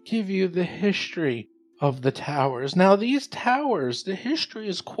to give you the history of the towers. Now, these towers, the history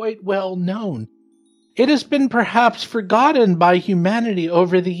is quite well known. It has been perhaps forgotten by humanity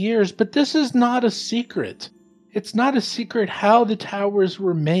over the years, but this is not a secret. It's not a secret how the towers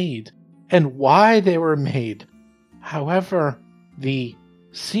were made and why they were made. However, the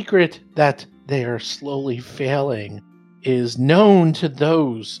secret that they are slowly failing is known to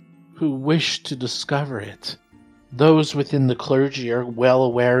those who wish to discover it. Those within the clergy are well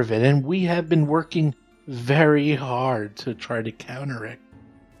aware of it, and we have been working very hard to try to counter it.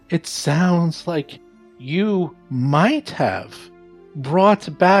 It sounds like you might have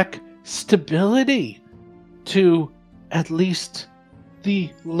brought back stability to at least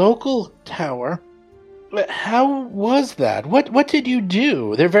the local tower. How was that? What did you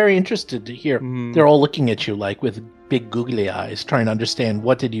do? They're very interested to hear. They're all looking at you like with big googly eyes, trying to understand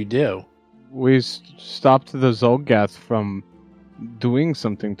what did you do. We stopped the Zolgath from doing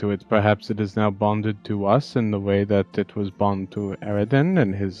something to it. Perhaps it is now bonded to us in the way that it was bonded to Eridan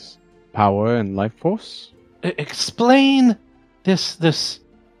and his power and life force. Explain this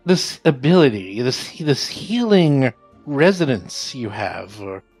ability, this healing resonance you have.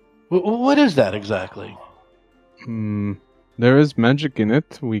 Or what is that exactly? There is magic in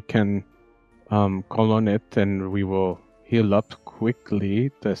it. We can call on it, and we will heal up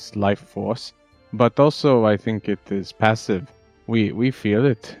quickly this life force. But also, I think it is passive. We feel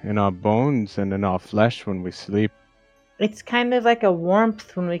it in our bones and in our flesh when we sleep. It's kind of like a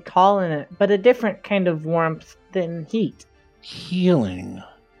warmth when we call on it, but a different kind of warmth than heat. Healing.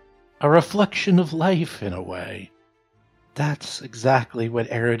 A reflection of life, in a way. That's exactly what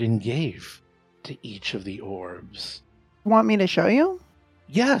Eridan gave to each of the orbs. Want me to show you?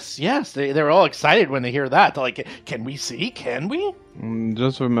 Yes. They're all excited when they hear that. They're like, can we see? Can we?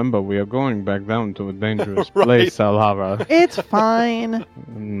 Just remember, we are going back down to a dangerous Right. place, Alhara. It's fine.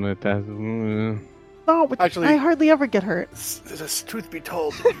 It has, No, Actually- I hardly ever get hurt. Truth be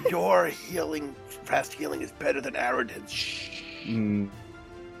told, your fast healing is better than Eridan's. Shh.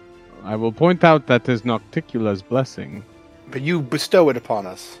 I will point out that is Nocticula's blessing. But you bestow it upon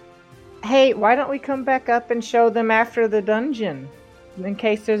us. Hey, why don't we come back up and show them after the dungeon? In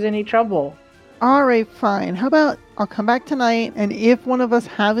case there's any trouble. Alright, fine. How about I'll come back tonight, and if one of us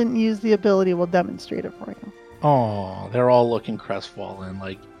haven't used the ability, we'll demonstrate it for you. Oh, they're all looking crestfallen.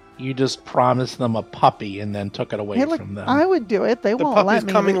 Like, you just promised them a puppy and then took it away Hey, look, from them. I would do it. They The won't let puppy's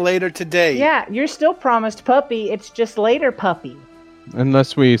me. coming later today. Yeah, you're still promised puppy. It's just later puppy.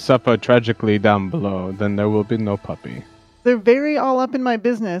 Unless we suffer tragically down below, then there will be no puppy. They're very all up in my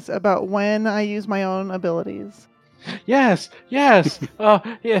business about when I use my own abilities. Yes. Yeah,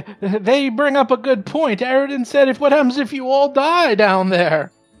 they bring up a good point. Eridan said, what happens if you all die down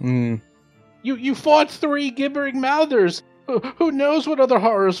there? You fought 3 gibbering mouthers. Who knows what other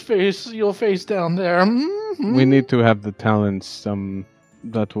horrors you'll face down there? Mm-hmm. We need to have the talents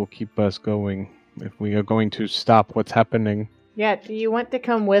that will keep us going if we are going to stop what's happening. Yeah, do you want to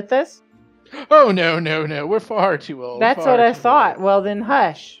come with us? Oh, no. We're far too old. That's far what I too thought. old. Well, then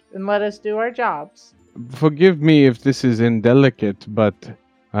hush and let us do our jobs. Forgive me if this is indelicate, but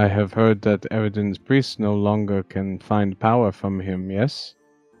I have heard that Eridan's priests no longer can find power from him, yes?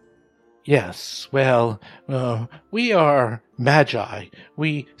 Yes, well, we are magi.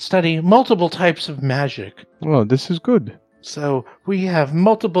 We study multiple types of magic. Well, this is good. So we have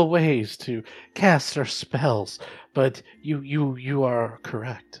multiple ways to cast our spells, but you are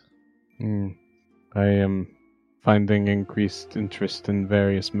correct. I am finding increased interest in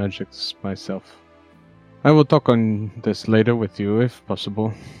various magics myself. I will talk on this later with you, if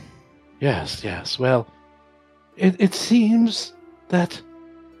possible. Yes. Well, it seems that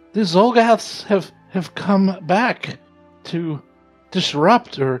the Zolgaths have come back to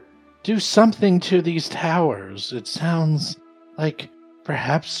disrupt or do something to these towers. It sounds like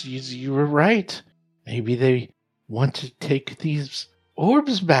perhaps you were right. Maybe they want to take these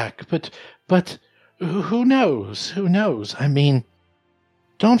orbs back, but who knows? Who knows? I mean,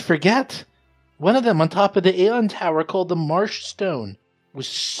 don't forget, one of them on top of the Aeon Tower called the Marsh Stone was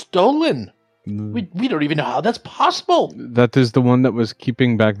stolen. We don't even know how that's possible. That is the one that was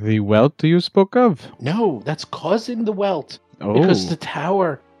keeping back the welt you spoke of? No, that's causing the welt. Oh. Because the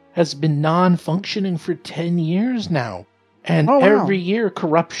tower has been non-functioning for 10 years now. And Oh, wow. every year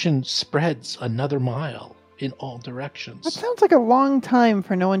corruption spreads another mile in all directions. That sounds like a long time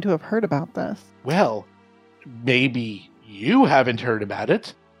for no one to have heard about this. Well, maybe you haven't heard about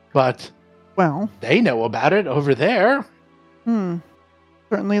it, but Well, they know about it over there.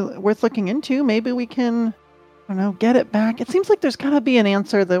 certainly worth looking into. Maybe we can, I don't know, get it back. It seems like there's got to be an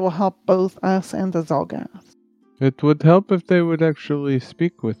answer that will help both us and the Zolgath. It would help if they would actually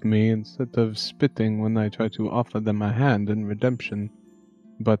speak with me instead of spitting when I try to offer them a hand in redemption.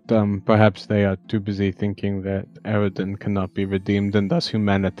 But perhaps they are too busy thinking that Eridan cannot be redeemed and thus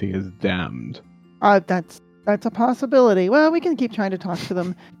humanity is damned. That's That's a possibility. Well, we can keep trying to talk to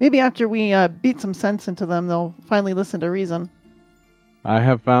them. Maybe after we beat some sense into them, they'll finally listen to reason. I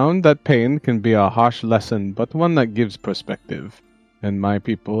have found that pain can be a harsh lesson, but one that gives perspective. And my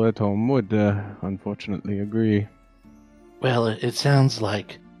people at home would, unfortunately, agree. Well, it sounds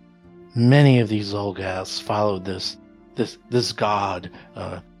like many of these Zolgaths followed this god,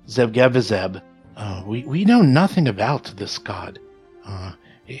 Zebgevizeb. We know nothing about this god.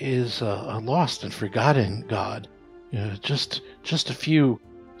 It is a lost and forgotten god. Just a few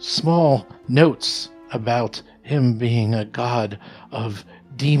small notes about him being a god of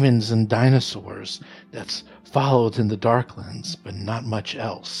demons and dinosaurs that's followed in the Darklands, but not much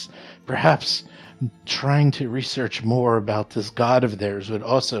else. Perhaps trying to research more about this god of theirs would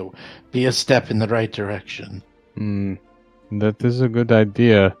also be a step in the right direction. That is a good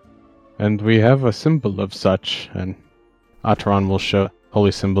idea. And we have a symbol of such, and Atron will show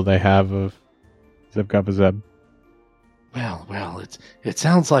holy symbol they have of Zebgavazeb. Well, it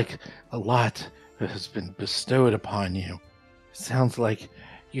sounds like a lot has been bestowed upon you. It sounds like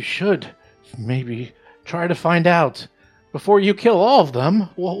you should maybe try to find out before you kill all of them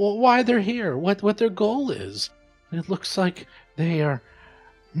why they're here, what their goal is. It looks like they are.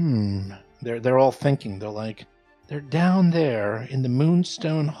 They're all thinking. They're like, they're down there in the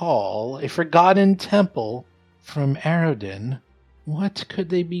Moonstone Hall, a forgotten temple from Arodin. What could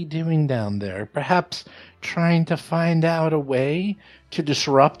they be doing down there? Perhaps trying to find out a way to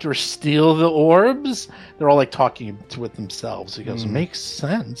disrupt or steal the orbs? They're all like talking with themselves. He goes, makes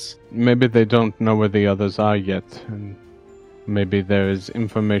sense. Maybe they don't know where the others are yet, and maybe there is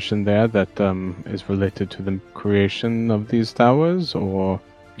information there that is related to the creation of these towers, or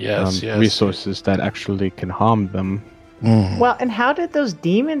yes. resources that actually can harm them. Well, and how did those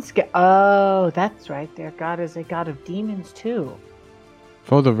demons get... Oh, that's right. Their god is a god of demons, too.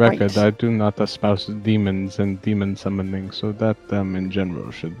 For the record, Right. I do not espouse demons and demon summoning, so that in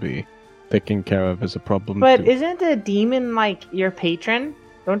general should be taken care of as a problem But too. isn't a demon, like, your patron?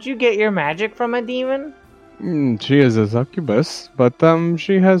 Don't you get your magic from a demon? She is a succubus, but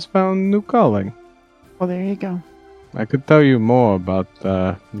she has found new calling. Well, there you go. I could tell you more about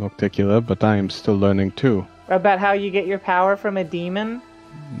Nocticula, but I am still learning too. About how you get your power from a demon?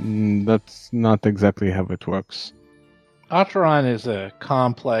 That's not exactly how it works. Atron is a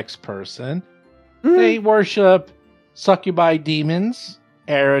complex person. They worship succubi demons,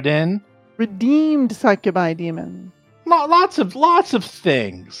 Arodin, Redeemed succubi demon. lots of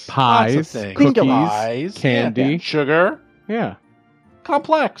things. Pies, Lots of things. cookies, Pies, candy. sugar, Yeah.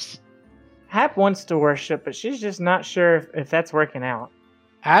 complex. Hap wants to worship, but she's just not sure if that's working out.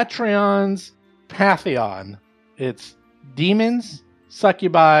 Atrion's Pantheon. It's demons,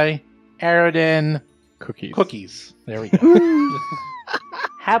 succubi, Arodin, cookies. There we go.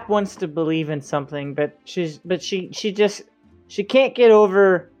 Hap wants to believe in something, but she can't get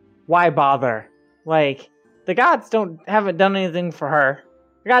over why bother. Like, the gods haven't done anything for her.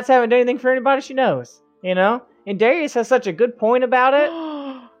 The gods haven't done anything for anybody she knows, you know? And Darius has such a good point about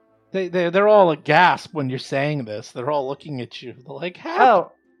it. They're all aghast when you're saying this. They're all looking at you. They're like,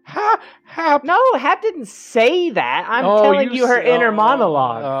 Hap. No, Hap didn't say that. I'm telling you her inner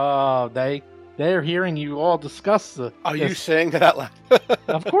monologue. They're hearing you all discuss the... Are you saying that out loud?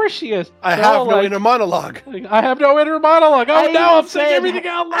 Of course she is. I They're have all no like, inner monologue. I have no inner monologue. Oh, I no, even I'm saying said- everything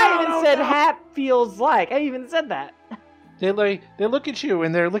out loud. I even Oh, said no. Hap feels like. I even said that. They look at you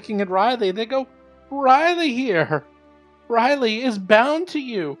and they're looking at Riley. They go, Riley here. Riley is bound to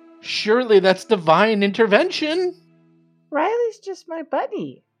you. Surely that's divine intervention. Riley's just my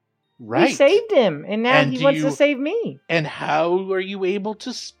buddy. Right. We saved him, and now And he do wants you- to save me. And how are you able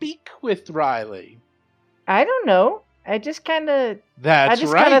to speak with Riley? I don't know. I just kind of That's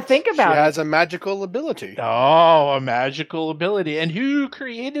right. kind of think She about has a magical ability. Oh, a magical ability. And who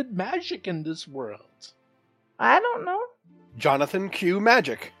created magic in this world? I don't know. Jonathan Q.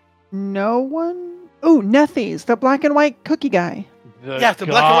 Magic. No one? Oh, Nethies, the black and white cookie guy. Yes, the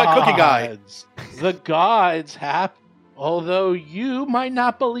black and white cookie guy. gods. The gods, Hap. Although you might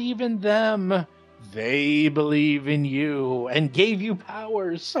not believe in them, they believe in you and gave you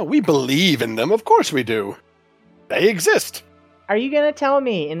powers. So we believe in them. Of course we do. They exist. Are you gonna tell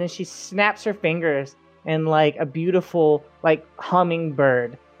me? And then she snaps her fingers, and like a beautiful like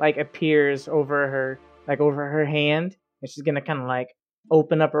hummingbird like appears over her hand, and she's gonna kind of like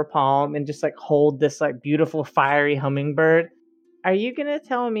open up her palm and just like hold this like beautiful fiery hummingbird. Are you gonna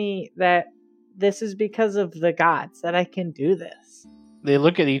tell me that this is because of the gods that I can do this? They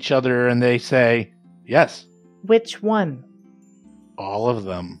look at each other and they say, yes, Which one? all of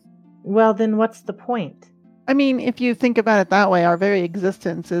them. Well, then what's the point? I mean, if you think about it that way, our very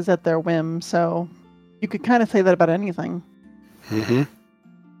existence is at their whim, so You could kind of say that about anything.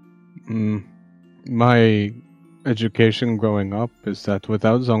 Mm-hmm. My education growing up is that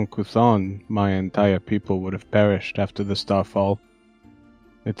without Zon-Kuthon, my entire people would have perished after the Starfall.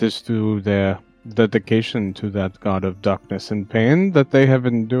 It is through their dedication to that god of darkness and pain that they have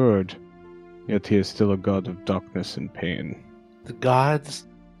endured. Yet he is still a god of darkness and pain. The gods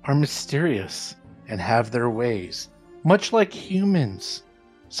are mysterious and have their ways, much like humans.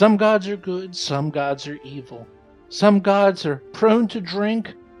 Some gods are good, some gods are evil. Some gods are prone to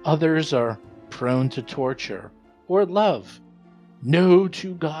drink, others are prone to torture or love. No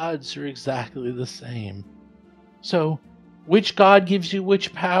two gods are exactly the same. So, which god gives you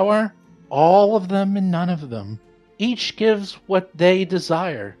which power? All of them and none of them. Each gives what they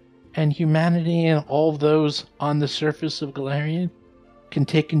desire, and humanity and all those on the surface of Galarian can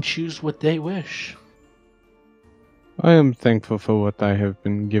take and choose what they wish. I am thankful for what I have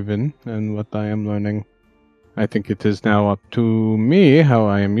been given and what I am learning. I think it is now up to me how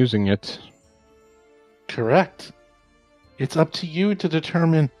I am using it. Correct. It's up to you to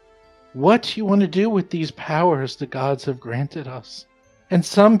determine what you want to do with these powers the gods have granted us. And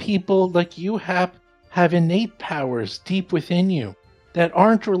some people, like you, have innate powers deep within you that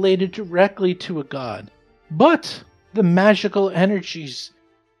aren't related directly to a god. But the magical energies,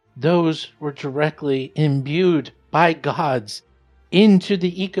 those were directly imbued by gods into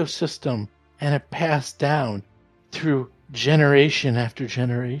the ecosystem and have passed down through generation after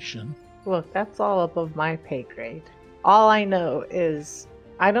generation. Look, that's all above my pay grade. All I know is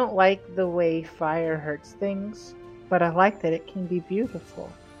I don't like the way fire hurts things, but I like that it can be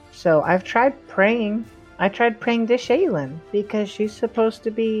beautiful. So I've tried praying. I tried praying to Shaylin because she's supposed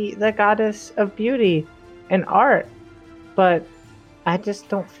to be the goddess of beauty and art, but I just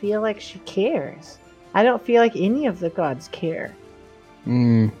don't feel like she cares. I don't feel like any of the gods care.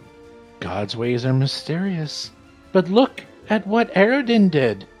 God's ways are mysterious. But look at what Eredin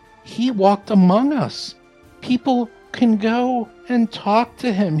did. He walked among us. People can go and talk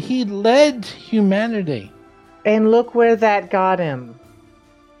to him. He led humanity. And look where that got him.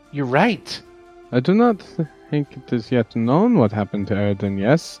 You're right. I do not think it is yet known what happened to Eredin,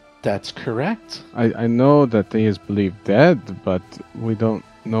 yes? That's correct. I know that he is believed dead, but we don't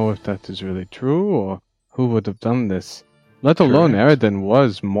know if that is really true or who would have done this. Let alone Correct. Eredin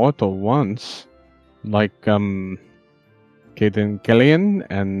was mortal once. Like, Caden Kellyan,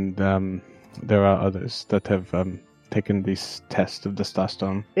 and there are others that have taken this test of the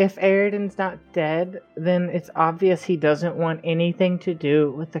Starstone. If Eredin's not dead, then it's obvious he doesn't want anything to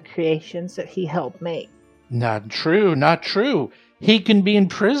do with the creations that he helped make. Not true, not true. He can be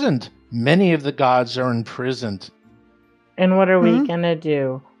imprisoned. Many of the gods are imprisoned. And what are we gonna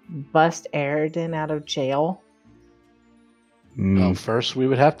do? Bust Eredin out of jail? Well, first we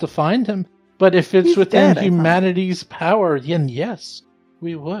would have to find him. But if it's He's within dead, I thought. humanity's power, then yes,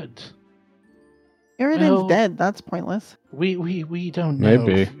 we would. Eredin's Well- dead. That's pointless. We don't know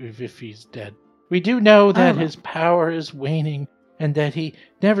Maybe. if he's dead. We do know that don't know. his power is waning and that he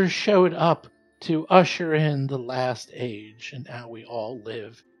never showed up to usher in the last age, and now we all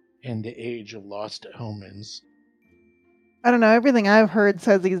live in the age of lost omens. I don't know. Everything I've heard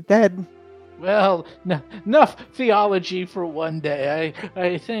says he's dead. Well, enough theology for one day.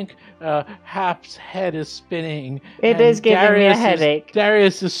 I think Hap's head is spinning. It and is giving me a Darius headache.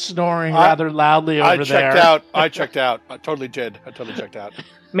 Darius is snoring I- rather loudly over I there. checked out. I checked out. I totally did. I totally checked out.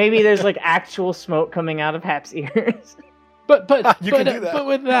 Maybe there's like actual smoke coming out of Hap's ears. But You can do that. But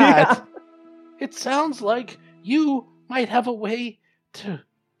with that, it sounds like you might have a way to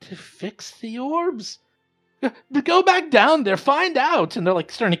fix the orbs. Go back down there, find out. And they're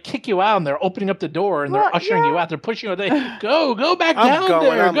like starting to kick you out, and they're opening up the door, and they're Well, ushering you yeah. out. They're pushing you. They go back I'm down going,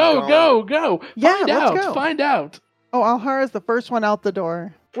 there. I'm Go. Yeah, Find let's out. go. Find out. Oh, Alhara's the first one out the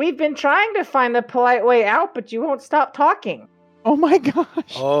door. We've been trying to find the polite way out, but you won't stop talking. Oh my gosh.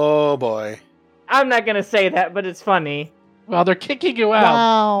 Oh boy. I'm not gonna say that, but it's funny. Well, they're kicking you out.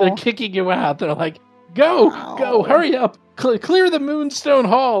 Wow. They're kicking you out. They're like, go, Wow. hurry up, clear the Moonstone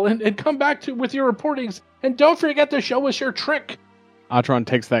Hall, and come back with your reportings. And don't forget to show us your trick. Atron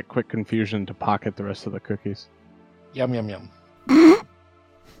takes that quick confusion to pocket the rest of the cookies. Yum, yum, yum.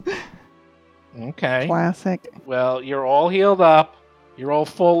 Okay. Classic. Well, you're all healed up. You're all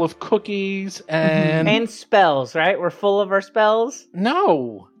full of cookies and... And spells, right? We're full of our spells.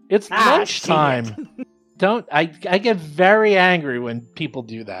 No, it's Ah, lunchtime. I get very angry when people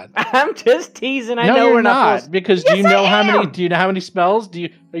do that. I'm just teasing. I no, know you're we're not. not. Because Yes, do you know I how many? am. Do you know how many spells? Are you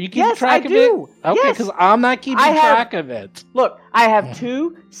keeping Yes, track I of do. it? Okay, Yes. because I'm not keeping I have- track of it. Look, I have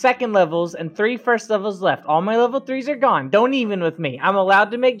 2 second levels and 3 first levels left. All my level 3s are gone. Don't even with me. I'm allowed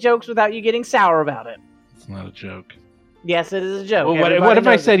to make jokes without you getting sour about it. It's not a joke. Yes, it is a joke. Well, what Everybody if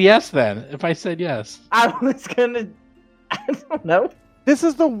I knows said it. yes then? If I said yes? I was gonna. I don't know. This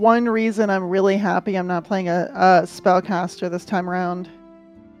is the one reason I'm really happy I'm not playing a spellcaster this time around.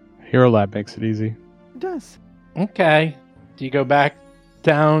 Hero Lab makes it easy. It does. Okay. Do you go back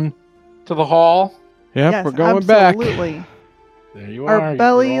down to the hall? Yep, Yes, we're going back. absolutely. There you are. Our you're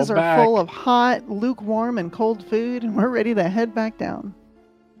bellies all are back. full of hot, lukewarm, and cold food, and we're ready to head back down.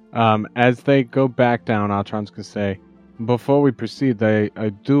 As they go back down, Atron's gonna say, before we proceed, I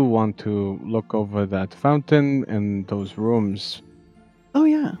do want to look over that fountain and those rooms. Oh,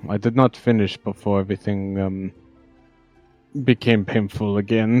 yeah. I did not finish before everything became painful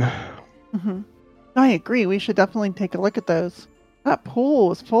again. Hmm. I agree. We should definitely take a look at those. That pool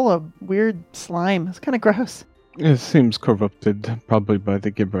was full of weird slime. It's kind of gross. It seems corrupted, probably by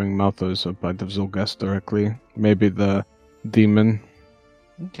the Gibbering Mouthers or by the Zulgas directly. Maybe the demon.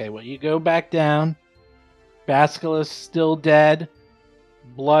 Okay, well, you go back down. Basilisk still dead.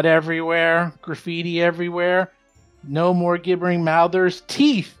 Blood everywhere. Graffiti everywhere. No more gibbering mouthers.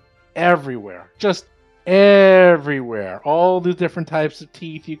 Teeth everywhere. Just everywhere. All the different types of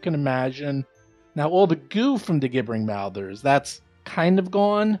teeth you can imagine. Now, all the goo from the gibbering mouthers, that's kind of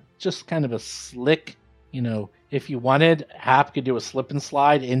gone. Just kind of a slick, if you wanted, Hap could do a slip and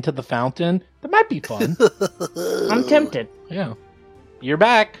slide into the fountain. That might be fun. I'm tempted. Yeah. You're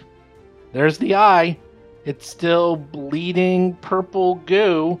back. There's the eye. It's still bleeding purple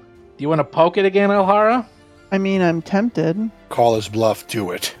goo. Do you want to poke it again, Alhara? I mean, I'm tempted. Call his bluff.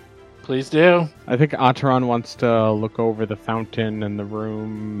 Do it. Please do. I think Atron wants to look over the fountain and the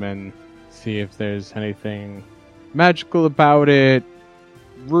room and see if there's anything magical about it.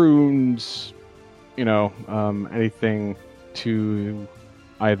 Runes, anything to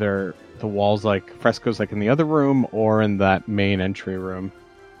either the walls like frescoes like in the other room or in that main entry room.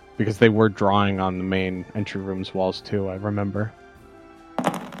 Because they were drawing on the main entry room's walls too, I remember.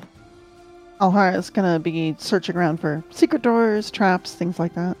 Alhara's gonna be searching around for secret doors, traps, things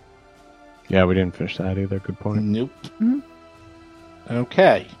like that. Yeah, we didn't finish that either. Good point. Nope. Mhm.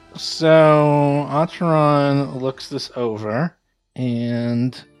 Okay. So, Atron looks this over,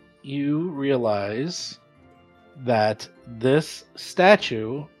 and you realize that this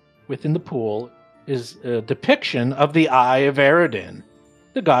statue within the pool is a depiction of the Eye of Eredin,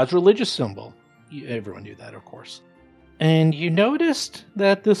 the god's religious symbol. Everyone knew that, of course. And you noticed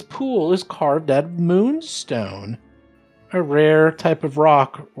that this pool is carved out of moonstone, a rare type of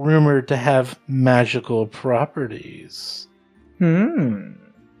rock rumored to have magical properties. Hmm.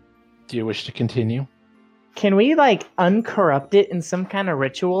 Do you wish to continue? Can we uncorrupt it in some kind of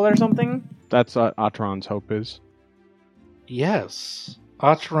ritual or something? That's what Atron's hope is. Yes.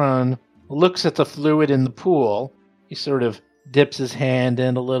 Atron looks at the fluid in the pool. He sort of dips his hand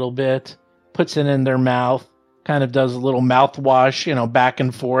in a little bit, puts it in their mouth, kind of does a little mouthwash, back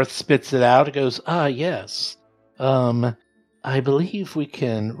and forth, spits it out. It goes, yes. I believe we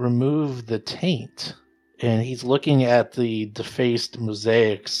can remove the taint. And he's looking at the defaced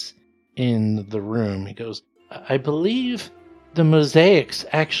mosaics in the room. He goes, I believe the mosaics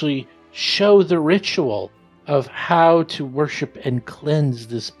actually show the ritual of how to worship and cleanse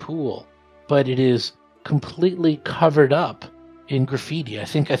this pool, but it is completely covered up in graffiti. I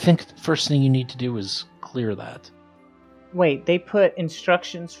think the first thing you need to do is clear that. Wait, they put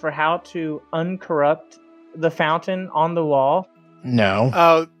instructions for how to uncorrupt the fountain on the wall? No.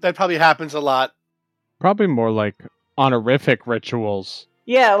 Oh, that probably happens a lot. Probably more like honorific rituals.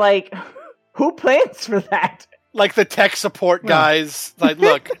 Yeah, who plans for that? Like the tech support guys.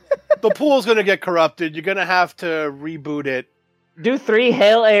 Look, the pool's going to get corrupted. You're going to have to reboot it. Do 3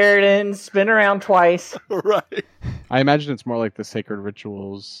 Hail Aridans, spin around twice. Right. I imagine it's more like the sacred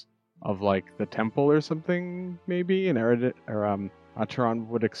rituals of the temple or something, maybe. And Atron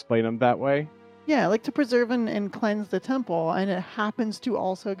would explain them that way. Yeah, to preserve and cleanse the temple, and it happens to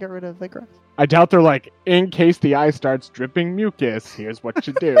also get rid of the growth. I doubt they're in case the eye starts dripping mucus, here's what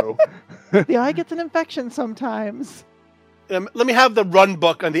you do. The eye gets an infection sometimes. Let me have the run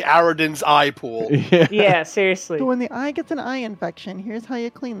book on the Aridin's eye pool. Yeah, seriously. So when the eye gets an eye infection, here's how you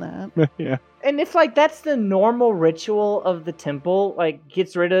clean that. Yeah. And if that's the normal ritual of the temple,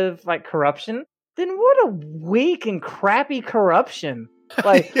 gets rid of corruption, then what a weak and crappy corruption.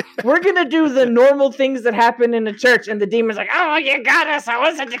 We're gonna do the normal things that happen in the church, and the demon's oh, you got us, I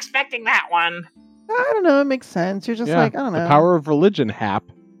wasn't expecting that one. I don't know, it makes sense. You're just I don't know. The power of religion, Hap.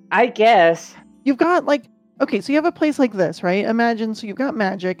 I guess. You've got okay, so you have a place like this, right? Imagine, so you've got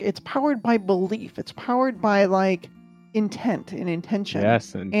magic, it's powered by belief, it's powered by intent and intention.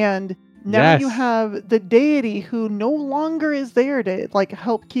 Yes, and Now you Yes. have the deity who no longer is there to like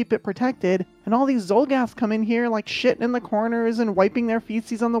help keep it protected, and all these Zolgaths come in here like shitting in the corners and wiping their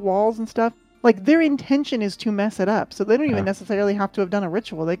feces on the walls and stuff. Like their intention is to mess it up, so they don't Yeah. even necessarily have to have done a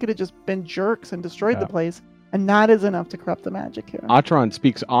ritual. They could have just been jerks and destroyed Yeah. the place, and that is enough to corrupt the magic here. Atron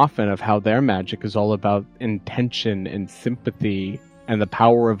speaks often of how their magic is all about intention and sympathy and the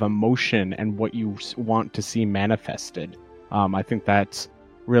power of emotion and what you want to see manifested. I think that's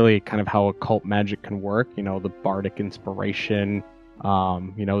really kind of how occult magic can work. You know, the bardic inspiration,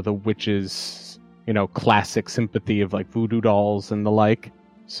 the witches, classic sympathy of like voodoo dolls and the like.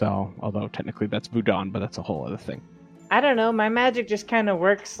 So, although technically that's voodoo, but that's a whole other thing. I don't know. My magic just kind of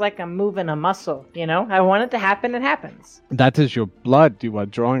works like I'm moving a muscle, I want it to happen, it happens. That is your blood. You are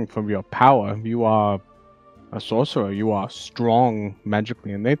drawing from your power. You are a sorcerer. You are strong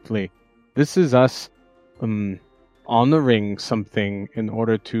magically, innately. This is us honoring something in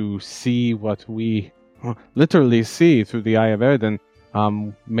order to see what we literally see through the eye of Erden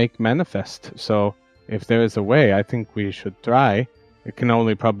make manifest. So if there is a way, I think we should try. It can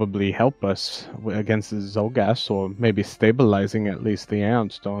only probably help us against the Zolgaths, or maybe stabilizing at least the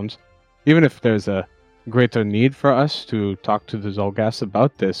Aeon Stones. Even if there's a greater need for us to talk to the Zolgaths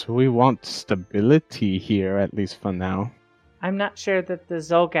about this, we want stability here, at least for now. I'm not sure that the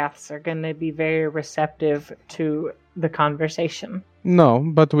Zolgaths are going to be very receptive to the conversation. No,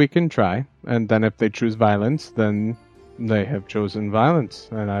 but we can try. And then if they choose violence, then they have chosen violence,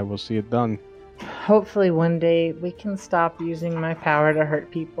 and I will see it done. Hopefully one day we can stop using my power to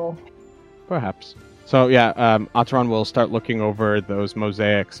hurt people. Perhaps. So yeah, Atron will start looking over those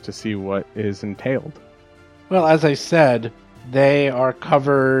mosaics to see what is entailed. Well, as I said, they are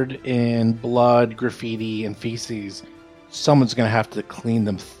covered in blood, graffiti, and feces. Someone's going to have to clean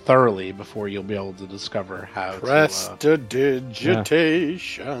them thoroughly before you'll be able to discover how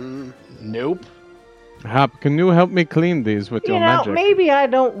Prestidigitation. Nope. Hap, can you help me clean these with your magic? Maybe I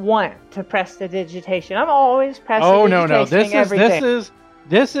don't want to prestidigitation. I'm always prestidigitating Oh, no. everything.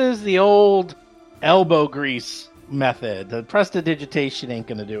 This is the old elbow grease method. The prestidigitation ain't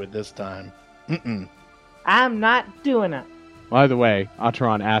going to do it this time. Mm-mm. I'm not doing it. By the way,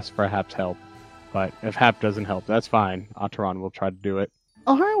 Atron asked for Hap's help. But if Hap doesn't help, that's fine. Atron will try to do it.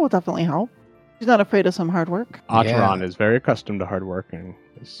 Ahara will definitely help. She's not afraid of some hard work. Atron is very accustomed to hard work and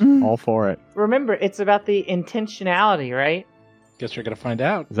is all for it. Remember, it's about the intentionality, right? Guess you're going to find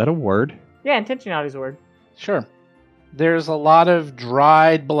out. Is that a word? Yeah, intentionality is a word. Sure. There's a lot of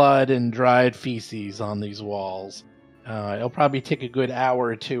dried blood and dried feces on these walls. It'll probably take a good hour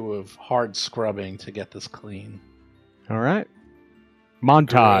or two of hard scrubbing to get this clean. All right.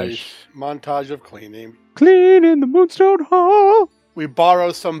 Montage. Great. Montage of cleaning. Clean in the Moonstone Hall. We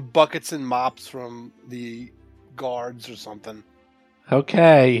borrow some buckets and mops from the guards or something.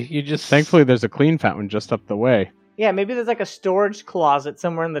 Okay, you just... Thankfully, there's a clean fountain just up the way. Yeah, maybe there's like a storage closet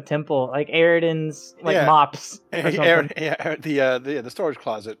somewhere in the temple, like Eridan's mops or something. The storage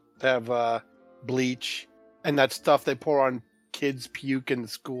closet. They have bleach and that stuff they pour on kids' puke in the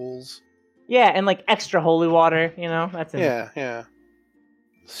schools. Yeah, and like extra holy water, that's in it. Yeah.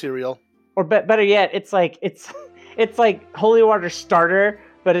 Cereal. Or better yet, it's like holy water starter,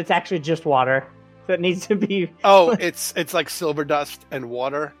 but it's actually just water. So it needs to be... Oh, it's like silver dust and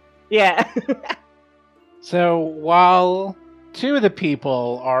water. Yeah. So while two of the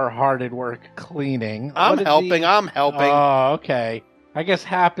people are hard at work cleaning... I'm helping. Oh, okay. I guess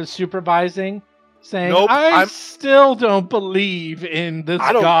Hap is supervising, saying, Nope, I still don't believe in this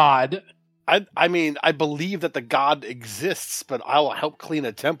god. I mean, I believe that the god exists, but I'll help clean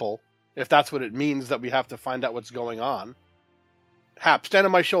a temple, if that's what it means that we have to find out what's going on. Hap, stand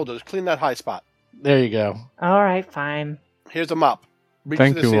on my shoulders. Clean that high spot. There you go. All right, fine. Here's a mop. Reach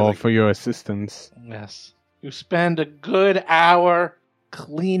Thank to the you all ceiling. for your assistance. Yes. You spend a good hour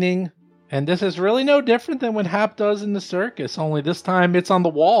cleaning, and this is really no different than what Hap does in the circus, only this time it's on the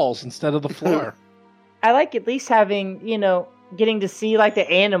walls instead of the floor. I like at least having, getting to see like the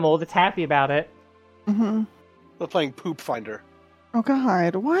animal that's happy about it. Mm-hmm. We're playing Poop Finder. Oh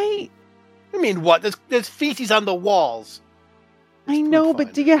God, why? I mean, what? There's feces on the walls. I It's know, Poop but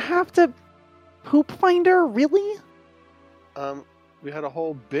do Finder. you have to poop finder? Really? We had a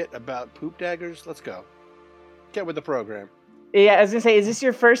whole bit about poop daggers. Let's go. Get with the program. Yeah, I was gonna say, is this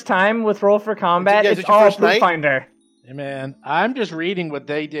your first time with Roll for Combat? Yeah, is It's it your all first Poop night? Finder. Hey man, I'm just reading what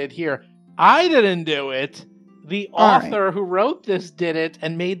they did here. I didn't do it. The All right. author who wrote this did it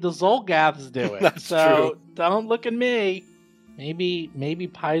and made the Zolgaths do it. That's so don't look at me. Maybe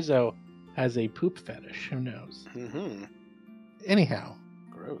Paizo has a poop fetish. Who knows? Mm-hmm. Anyhow,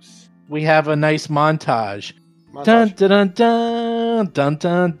 Gross. we have a nice montage. Dun Montage. dun dun dun dun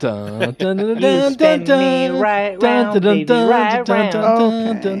dun dun dun You dun spin dun me dun right dun round, dun dun baby, dun right dun round.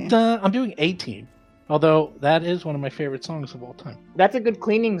 dun dun Okay. dun. I'm doing A-Team, although that is one of my favorite songs of all time. That's a good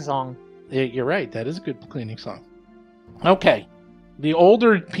cleaning song. You're right. That is a good cleaning song. Okay. The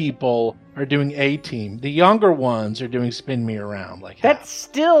older people are doing A-Team. The younger ones are doing Spin Me Around. Like That's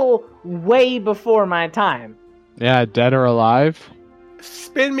still way before my time. Yeah, Dead or Alive.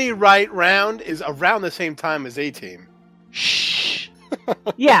 Spin Me Right Round is around the same time as A-Team. Shh.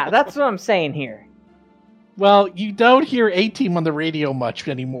 Yeah, that's what I'm saying here. Well, you don't hear A-Team on the radio much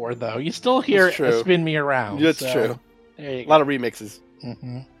anymore, though. You still hear That's true. Spin Me Around. That's so true. There you A go. lot of remixes.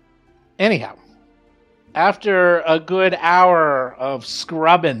 Anyhow, after a good hour of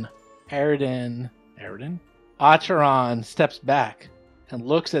scrubbing, Aroden, Acheron steps back and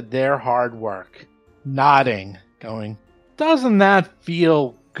looks at their hard work, nodding, going, "Doesn't that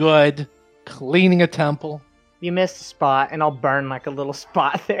feel good, cleaning a temple?" You missed a spot, and I'll burn like a little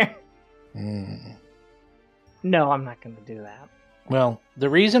spot there. No, I'm not going to do that. Well, the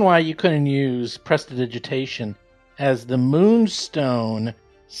reason why you couldn't use prestidigitation as the Moonstone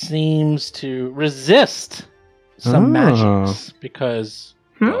seems to resist some magics because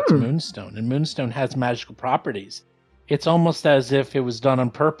it's Moonstone, and Moonstone has magical properties. It's almost as if it was done on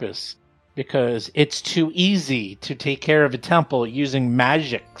purpose because it's too easy to take care of a temple using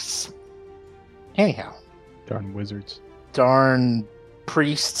magics. Anyhow, Darn wizards. darn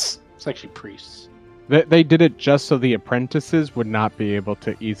priests. It's actually priests. They did it just so the apprentices would not be able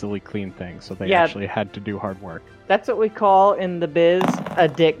to easily clean things, so they Yeah. actually had to do hard work. That's what we call in the biz a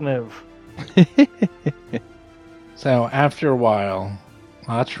dick move. So after a while,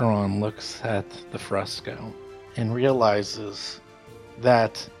 Acheron looks at the fresco and realizes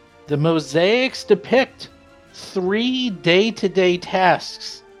that the mosaics depict 3 day-to-day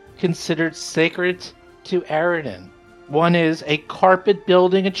tasks considered sacred to Aroden. One is a carpet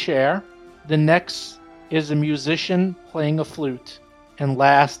building a chair, the next is a musician playing a flute, and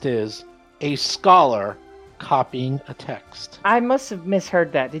last is a scholar copying a text. I must have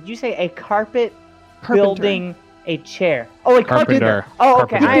misheard that. Did you say a carpet Carpenter. building a chair? Oh, a carpenter. Carpenter. Oh,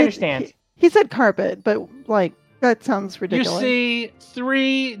 okay, Carpenter. I understand. He said carpet, but like that sounds You ridiculous. see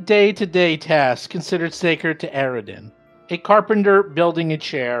 3 day-to-day tasks considered sacred to Aroden. A carpenter building a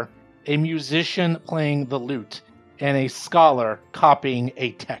chair, a musician playing the lute, and a scholar copying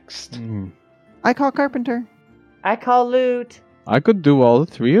a text. I call carpenter. I call loot. I could do all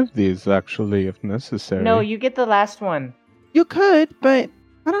 3 of these, actually, if necessary. No, you get the last one. You could, but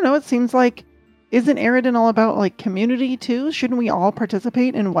I don't know. It seems like isn't Aroden all about like community too? Shouldn't we all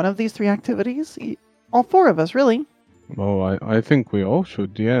participate in one of these 3 activities? All 4 of us, really. Oh, I think we all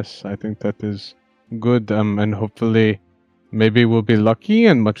should, yes. I think that is good, and hopefully maybe we'll be lucky,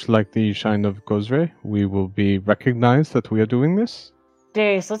 and much like the Shine of Gozre, we will be recognized that we are doing this.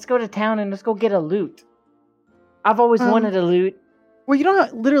 Darius, let's go to town and let's go get a loot. I've always wanted a loot. Well, you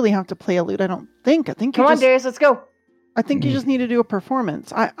don't literally have to play a lute. I don't think. I think you Come on, just. Darius, let's go. I think you just need to do a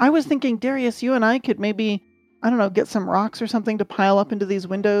performance. I was thinking, Darius, you and I could maybe, I don't know, get some rocks or something to pile up into these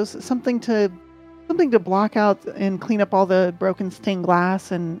windows, something to block out and clean up all the broken stained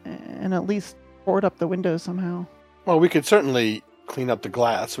glass, and at least board up the windows somehow. Well, we could certainly clean up the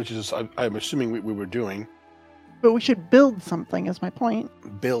glass, which is, I'm assuming we were doing. But we should build something. Is my point.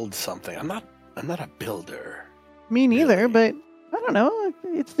 Build something. I'm not a builder. Me neither, but I don't know.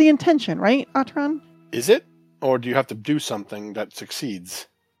 It's the intention, right, Atron? Is it? Or do you have to do something that succeeds?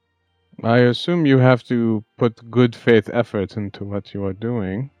 I assume you have to put good faith effort into what you are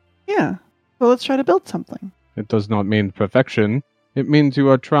doing. Yeah. Well, let's try to build something. It does not mean perfection. It means you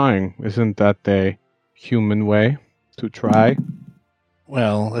are trying. Isn't that a human way to try?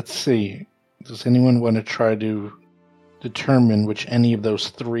 Well, let's see. Does anyone want to try to determine which any of those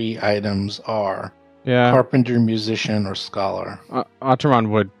 3 items are? Yeah. Carpenter, musician, or scholar? Ataran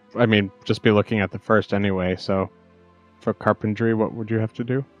would, just be looking at the first anyway, so for carpentry, what would you have to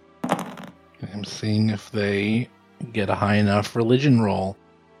do? I'm seeing if they get a high enough religion roll.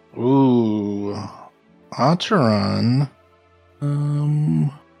 Ooh. Acheron.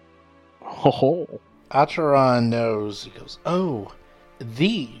 Acheron knows. He goes, oh,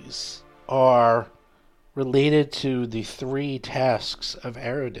 these are related to the 3 tasks of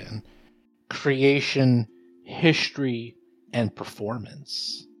Aroden: creation, history, and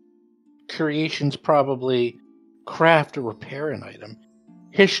performance. Creation's probably craft or repair an item.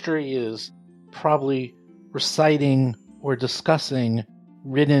 History is probably reciting or discussing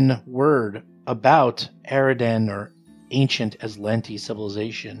written word about Aroden or ancient Azlenti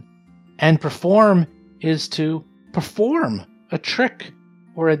civilization. And perform is to perform a trick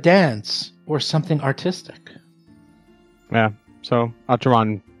or a dance or something artistic. Yeah. So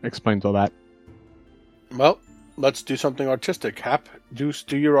Ataran explains all that. Well, let's do something artistic. Hap, do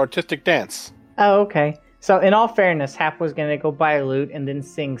your artistic dance. Oh, okay. So, in all fairness, Hap was gonna go buy a loot and then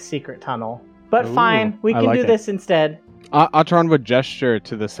sing Secret Tunnel. But Ooh, fine, we I can like do it. this instead. Ataran would gesture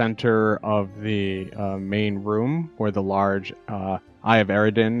to the center of the main room where the large Eye of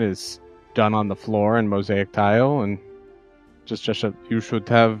Eredin is done on the floor in mosaic tile, and just you should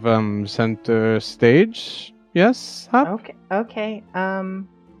have center stage. Yes, Hap? Okay.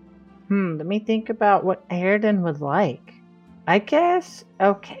 Let me think about what Airden would like. I guess.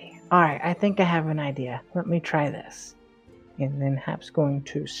 Okay. All right. I think I have an idea. Let me try this. And then Hap's going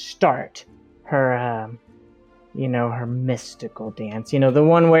to start her, her mystical dance. The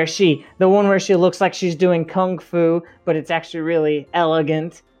one where she looks like she's doing kung fu, but it's actually really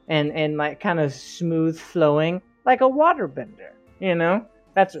elegant and like kind of smooth flowing, like a waterbender.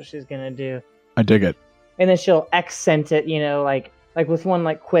 That's what she's gonna do. I dig it. And then she'll accent it, like with one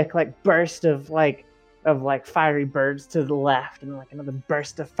like quick like burst of fiery birds to the left, and like another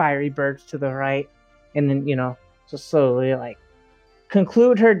burst of fiery birds to the right, and then so slowly like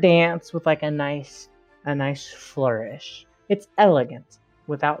conclude her dance with like a nice flourish. It's elegant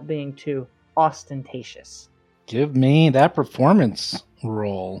without being too ostentatious. Give me that performance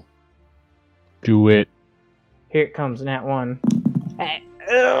roll. Do it. Here it comes, Nat 1.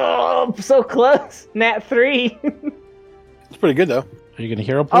 Oh, so close. Nat 3. It's pretty good, though. Are you going to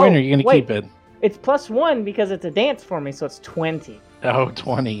hero point or are you going to wait. keep it? It's +1 because it's a dance for me, so it's 20. Oh,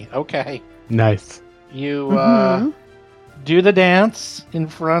 20. Okay. Nice. You do the dance in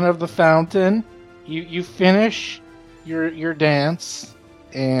front of the fountain. You finish your dance,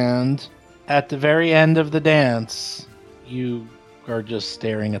 and at the very end of the dance, you are just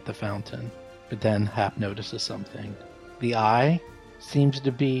staring at the fountain. But then Hap notices something. The eye seems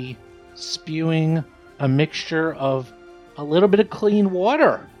to be spewing a mixture of a little bit of clean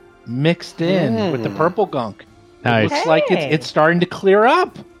water mixed in with the purple gunk. Nice. It looks like it's starting to clear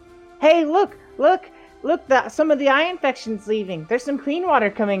up. Hey, look! Some of the eye infection's leaving. There's some clean water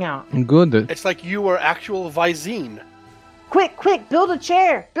coming out. Good. It's like you were actual Visine. Quick! Build a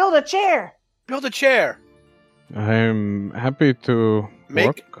chair! Build a chair! I'm happy to Make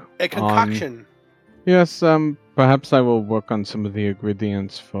work a concoction. on... Yes, perhaps I will work on some of the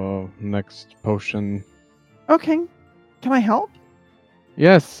ingredients for next potion. Okay. Can I help?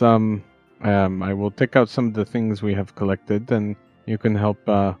 Yes, I will take out some of the things we have collected, and you can help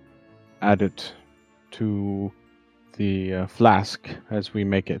add it to the flask as we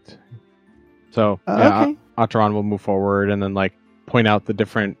make it. So, Okay. Ataran will move forward and then point out the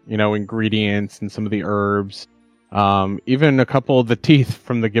different, ingredients and some of the herbs. Even a couple of the teeth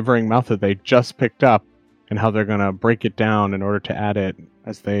from the Givering Mouth that they just picked up, and how they're gonna break it down in order to add it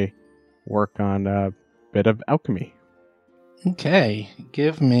as they work on a bit of alchemy. Okay,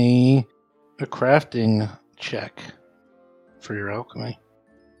 give me a crafting check for your alchemy.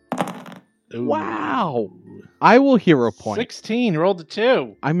 Ooh. Wow! I will hero point. 16, rolled a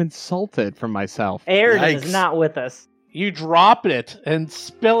 2. I'm insulted from myself. Airden Yikes. is not with us. You drop it and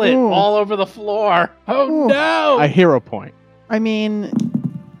spill it Ooh. all over the floor. Oh Ooh. no! I hero point. I mean,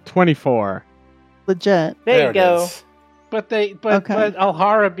 24. legit. There you it go. is. But Okay.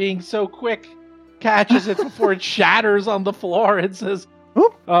 Alhara, being so quick, catches it before it shatters on the floor and says,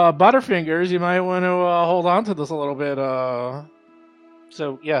 Oop. Butterfingers, you might want to hold on to this a little bit.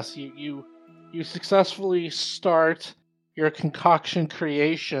 So yes, you successfully start your concoction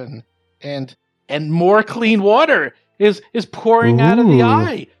creation, and more clean water is pouring out of the Ooh.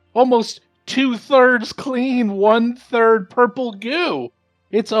 eye. Almost 2/3 clean, 1/3 purple goo.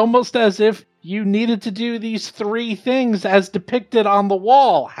 It's almost as if you needed to do these 3 things as depicted on the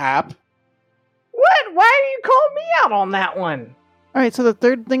wall, Hap. What? Why do you call me out on that one? All right, so the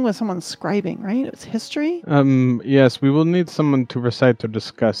third thing was someone scribing, right? It was history? Yes, we will need someone to recite or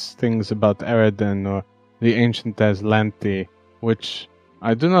discuss things about Eredin or the ancient Aslanti, which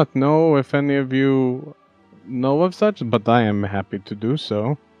I do not know if any of you know of such, but I am happy to do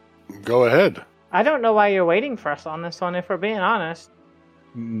so. Go ahead. I don't know why you're waiting for us on this one, if we're being honest.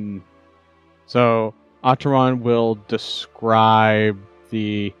 So, Ataran will describe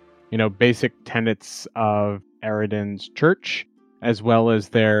the, basic tenets of Eredin's church, as well as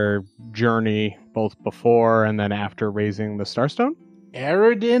their journey both before and then after raising the Starstone.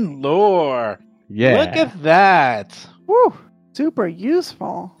 Eredin lore. Yeah. Look at that. Woo! Super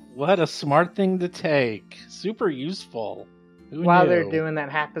useful. What a smart thing to take. Super useful. Who While knew? they're doing that,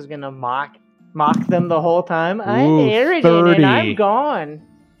 Hap is gonna mock them the whole time. I'm Ooh, Airden 30. and I'm gone.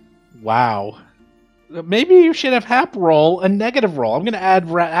 Wow. Maybe you should have Hap roll a negative roll. I'm going to add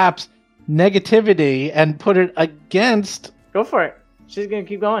Hap's negativity and put it against. Go for it. She's gonna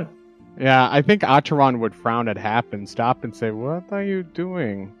keep going. Yeah, I think Acheron would frown at Hap and stop and say, "What are you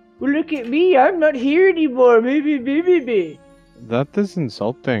doing?" Well, look at me. I'm not here anymore. Maybe. That is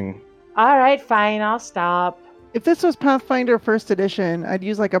insulting. All right, fine. I'll stop. If this was Pathfinder First Edition, I'd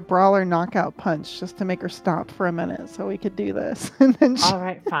use like a brawler knockout punch just to make her stop for a minute so we could do this. And then All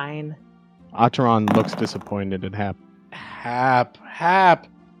right, fine. Acheron looks disappointed at Hap.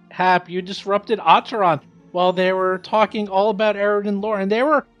 Hap, you disrupted Acheron while they were talking all about Eridan lore, and they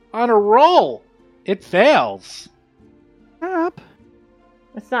were on a roll. It fails. Hap.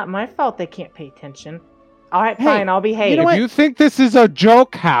 It's not my fault they can't pay attention. All right, Hey, fine. I'll behave. you know If what? you think this is a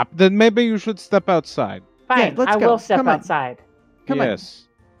joke, Hap, then maybe you should step outside. Fine, Yeah, let's I go. will step Come on. outside. Come on. yes.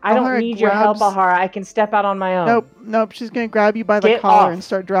 I don't Alhara need your help, grabs- Alhara. I can step out on my own. Nope. She's gonna grab you by the Get collar off. and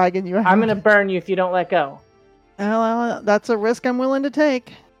start dragging you out. I'm gonna burn you if you don't let go. Well, that's a risk I'm willing to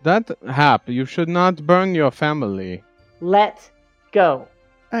take. That, Hap, you should not burn your family. Let go.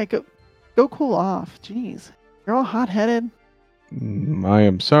 All right, go cool off. Jeez, you're all hot-headed. I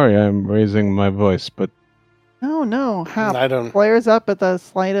am sorry I am raising my voice, but No, Hap I don't. flares up at the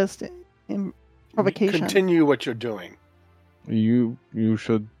slightest provocation. Continue what you're doing. you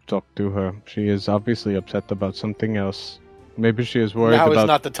should talk to her. She is obviously upset about something else. Maybe she is worried Now about... is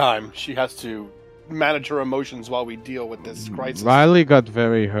not the time. She has to manage her emotions while we deal with this crisis. Riley got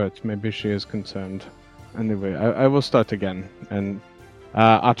very hurt. Maybe she is concerned. Anyway, I will start again. And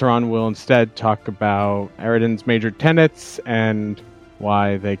Acheron will instead talk about Eridan's major tenets and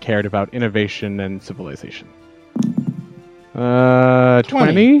why they cared about innovation and civilization.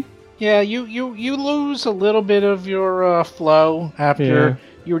 20? Yeah, you lose a little bit of your flow after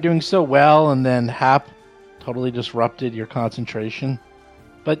you were doing so well, and then Hap totally disrupted your concentration.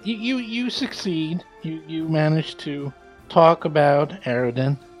 But you succeed. You managed to talk about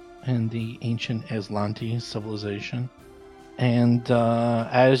Eridan and the ancient Aslanti civilization. And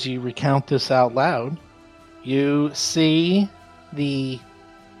as you recount this out loud, you see the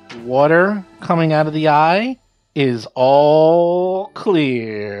water coming out of the eye is all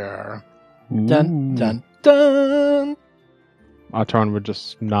clear. Dun, dun, dun. Acheron would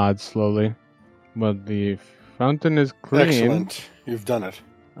just nod slowly. But the fountain is clean. Excellent. You've done it.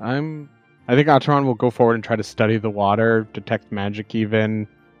 I think Acheron will go forward and try to study the water, detect magic even,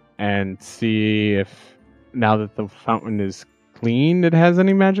 and see if now that the fountain is clean, it has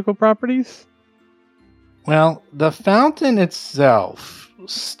any magical properties. Well, the fountain itself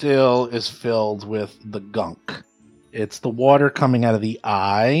still is filled with the gunk. It's the water coming out of the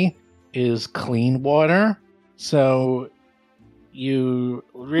eye is clean water. So you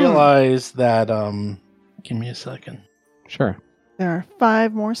realize that, give me a second. Sure. There are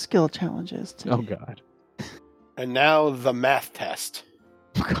 5 more skill challenges. To Oh do. god. And now the math test.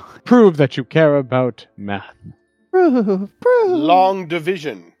 Prove that you care about math. Prove. Long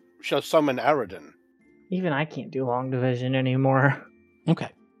division shall summon Eridan. Even I can't do long division anymore. Okay.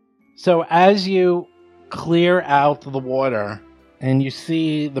 So as you clear out the water and you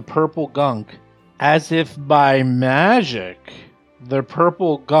see the purple gunk, as if by magic, the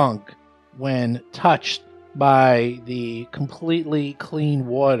purple gunk, when touched by the completely clean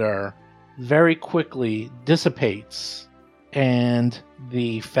water, very quickly dissipates, and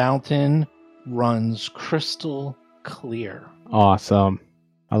the fountain runs crystal clear. Awesome.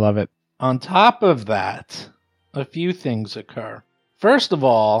 I love it. On top of that, a few things occur. First of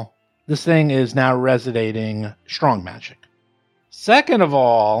all, this thing is now resonating strong magic. Second of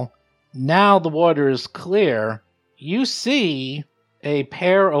all, now the water is clear. You see a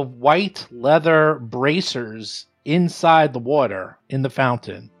pair of white leather bracers inside the water in the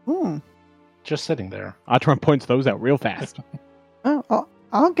fountain, Hmm. just sitting there. Acheron points those out real fast. Oh,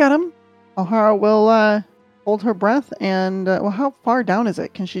 I'll get him. Alhara will hold her breath and well, how far down is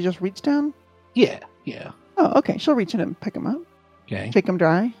it? Can she just reach down? Yeah. Oh, okay. She'll reach in and pick him up, Okay. shake him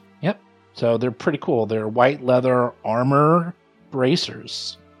dry. So they're pretty cool. They're white leather armor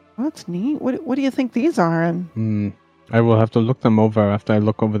bracers. Well, that's neat. What do you think these are? And I will have to look them over after I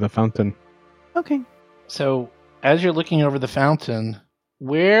look over the fountain. okay, So as you're looking over the fountain,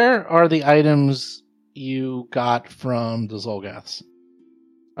 where are the items you got from the Zolgaths?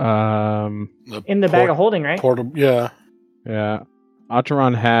 In the bag of holding, right? Portable, yeah. Yeah.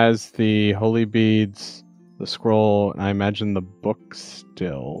 Acheron has the holy beads, the scroll, and I imagine the book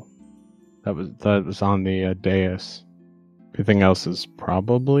still. That was on the dais. Everything else is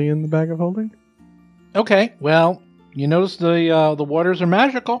probably in the bag of holding. Okay, well, you notice the waters are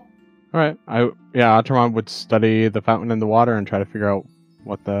magical. All right. Acheron would study the fountain and the water and try to figure out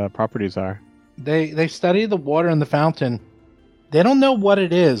what the properties are. They study the water in the fountain. They don't know what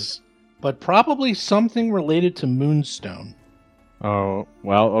it is, but probably something related to Moonstone. Oh,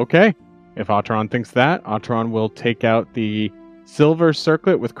 well, okay. If Otteron thinks that, Otteron will take out the silver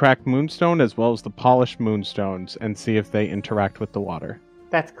circlet with cracked moonstone as well as the polished moonstones and see if they interact with the water.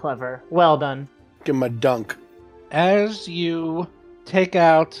 That's clever. Well done. Give him a dunk. As you take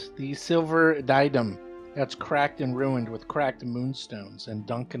out the silver diadem that's cracked and ruined with cracked moonstones and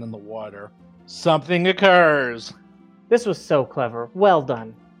dunk it in the water, something occurs. This was so clever. Well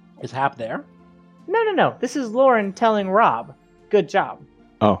done. Is Hap there? No. This is Lauren telling Rob. Good job.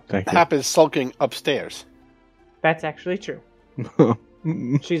 Oh, thank you. Hap is sulking upstairs. That's actually true.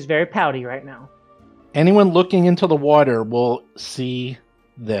 She's very pouty right now. Anyone looking into the water will see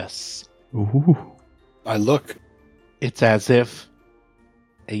this. Ooh. I look. It's as if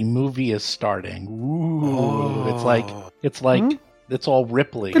a movie is starting. Ooh. Oh. It's like it's all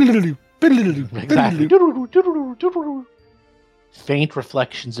Ripley. Exactly. Exactly. Faint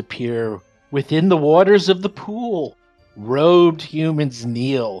reflections appear within the waters of the pool. Robed humans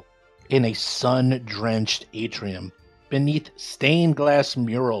kneel in a sun-drenched atrium beneath stained glass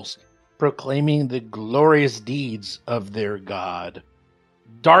murals proclaiming the glorious deeds of their god.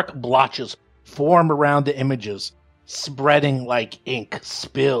 Dark blotches form around the images, spreading like ink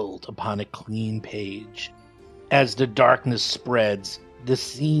spilled upon a clean page. As the darkness spreads, the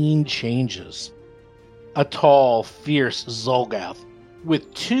scene changes. A tall, fierce Zolgath,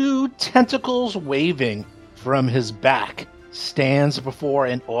 with 2 tentacles waving from his back, stands before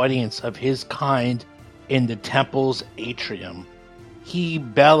an audience of his kind in the temple's atrium. He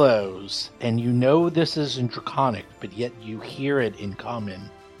bellows, and you know this is in Draconic, but yet you hear it in Common.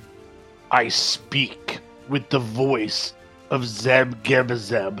 I speak with the voice of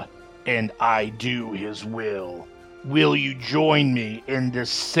Zeb-Gebazeb, and I do his will. Will you join me in this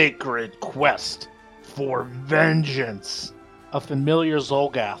sacred quest for vengeance? A familiar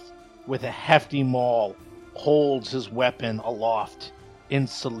Zolgath with a hefty maul holds his weapon aloft in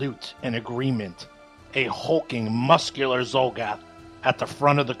salute and agreement. A hulking, muscular Zolgath at the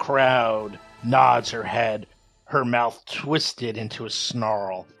front of the crowd nods her head, her mouth twisted into a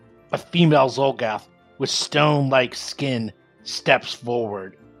snarl. A female Zolgath with stone-like skin steps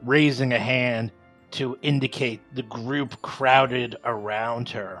forward, raising a hand to indicate the group crowded around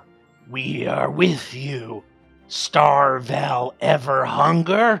her. We are with you, Starvel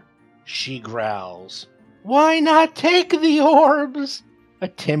Everhunger, she growls. Why not take the orbs? A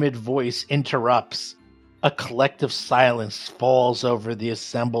timid voice interrupts. A collective silence falls over the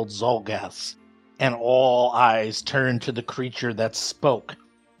assembled Zolgaths, and all eyes turn to the creature that spoke.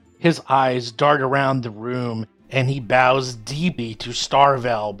 His eyes dart around the room, and he bows deeply to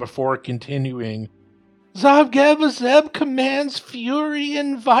Starvel before continuing. Zeb-Gebazeb commands fury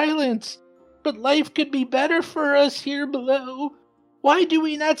and violence, but life could be better for us here below. Why do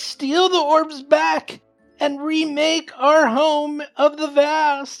we not steal the orbs back and remake our home of the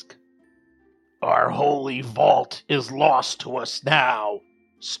Vask? Our holy vault is lost to us now,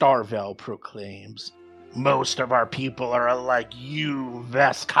 Starvel proclaims. Most of our people are like you,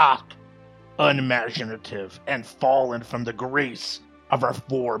 Veskak, unimaginative and fallen from the grace of our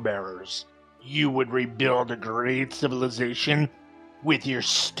forebearers. You would rebuild a great civilization with your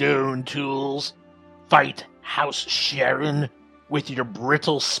stone tools, fight House Sharon with your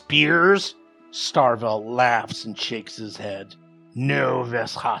brittle spears? Starvel laughs and shakes his head. No,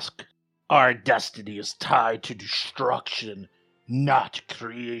 Veshask. Our destiny is tied to destruction, not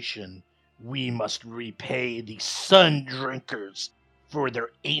creation. We must repay the Sun Drinkers for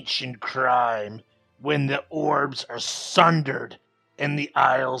their ancient crime. When the orbs are sundered and the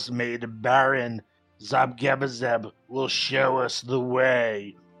isles made barren, Zeb-Gebazeb will show us the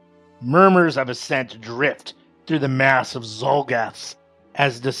way. Murmurs of assent drift through the mass of Zolgaths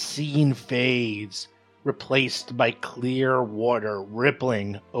as the scene fades, replaced by clear water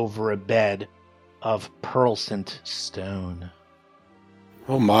rippling over a bed of pearlescent stone.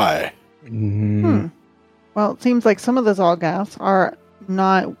 Oh my. Well, it seems like some of the Zolgaths are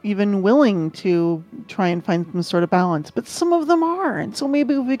not even willing to try and find some sort of balance, but some of them are, and so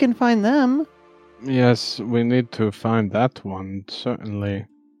maybe if we can find them. Yes, we need to find that one, certainly.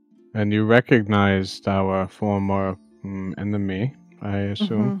 And you recognized our former enemy, I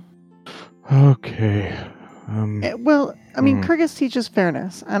assume. Okay. Well, I mean, Kyrgyz teaches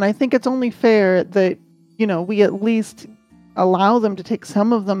fairness, and I think it's only fair that, we at least allow them to take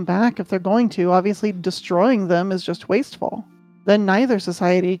some of them back if they're going to. Obviously, destroying them is just wasteful. Then neither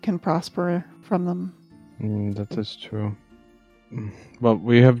society can prosper from them. That is true. Well,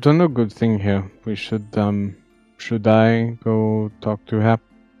 we have done a good thing here. We should I go talk to Hap?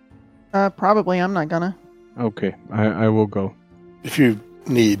 Probably. I'm not gonna. Okay, I will go. If you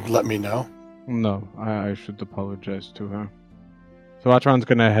need let me know. No, I should apologize to her. So Atron's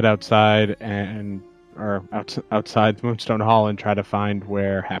gonna head outside outside Moonstone Hall and try to find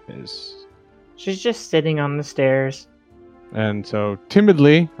where Hap is. She's just sitting on the stairs. And so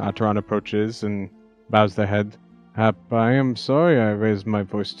timidly, Atron approaches and bows their head. Hap, I am sorry I raised my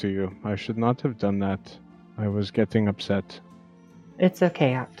voice to you. I should not have done that. I was getting upset. It's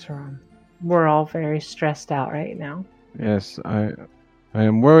okay, Atron. We're all very stressed out right now. Yes, I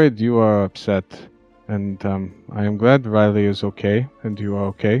am worried you are upset. And I am glad Riley is okay, and you are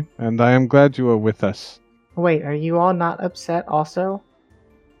okay. And I am glad you are with us. Wait, are you all not upset also?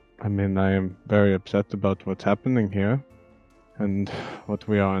 I mean, I am very upset about what's happening here. And what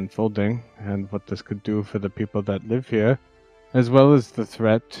we are unfolding, and what this could do for the people that live here, as well as the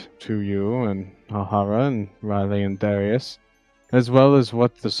threat to you and Alhara and Riley and Darius, as well as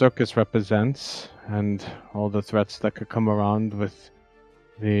what the circus represents, and all the threats that could come around with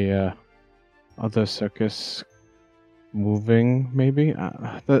the other circus moving, maybe?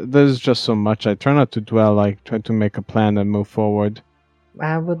 There's just so much. I try not to dwell. I try to make a plan and move forward.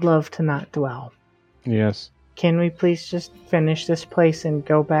 I would love to not dwell. Yes. Can we please just finish this place and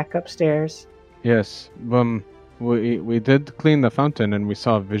go back upstairs? Yes. We did clean the fountain, and we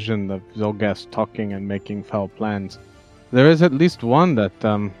saw a vision of Zolgast talking and making foul plans. There is at least one that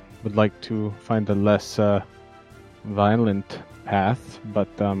would like to find a less violent path, but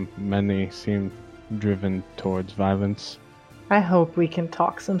many seem driven towards violence. I hope we can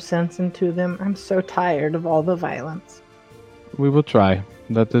talk some sense into them. I'm so tired of all the violence. We will try.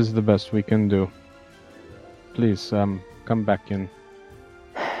 That is the best we can do. Please, come back in.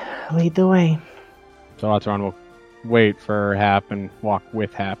 Lead the way. So Atron will wait for Hap and walk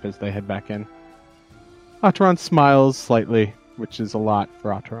with Hap as they head back in. Atron smiles slightly, which is a lot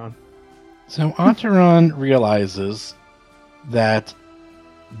for Atron. So Atron realizes that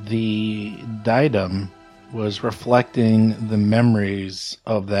the datum was reflecting the memories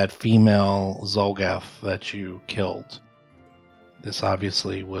of that female Zolgath that you killed. This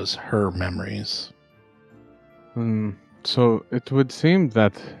obviously was her memories. So it would seem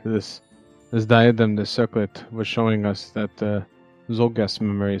that this diadem, this circlet, was showing us that Zolgath's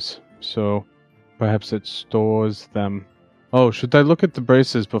memories. So perhaps it stores them. Oh, should I look at the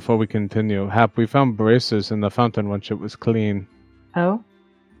braces before we continue? Hap, we found braces in the fountain once it was clean. Oh?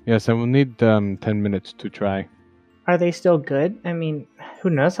 Yes, I will need 10 minutes to try. Are they still good? I mean, who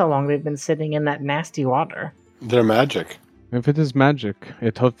knows how long they've been sitting in that nasty water. They're magic. If it is magic,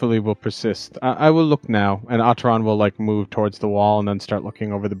 it hopefully will persist. I will look now, and Atron will move towards the wall and then start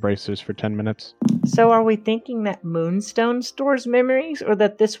looking over the braces for 10 minutes. So are we thinking that Moonstone stores memories, or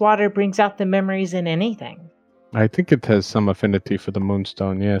that this water brings out the memories in anything? I think it has some affinity for the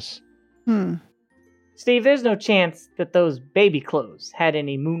Moonstone, yes. Steve, there's no chance that those baby clothes had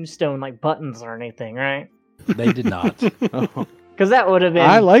any Moonstone buttons or anything, right? They did not. Because that would have been...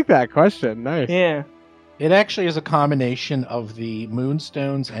 I like that question. Nice. Yeah. It actually is a combination of the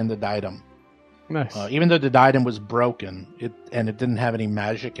Moonstones and the datum. Nice. Even though the datum was broken, it didn't have any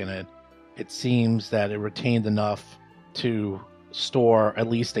magic in it, it seems that it retained enough to store at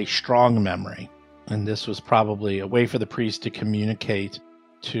least a strong memory. And this was probably a way for the priest to communicate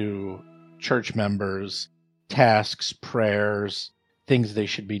to church members tasks, prayers, things they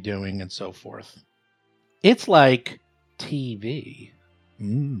should be doing, and so forth. It's like TV.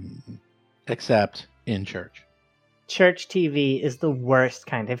 Except in church. Church TV is the worst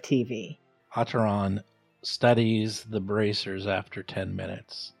kind of TV. Atron studies the bracers after 10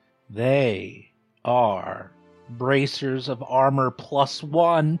 minutes. They are bracers of armor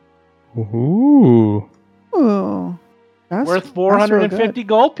 +1. Ooh. Ooh. That's Worth that's 450 real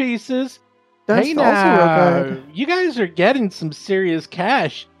gold pieces. good. That's Hey also now, real good. you guys are getting some serious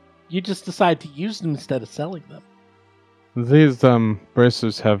cash. You just decide to use them instead of selling them. These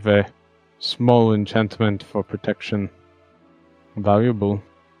bracers have a small enchantment for protection. Valuable.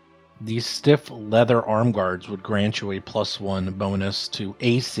 These stiff leather arm guards would grant you a +1 bonus to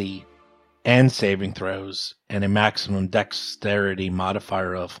AC and saving throws, and a maximum dexterity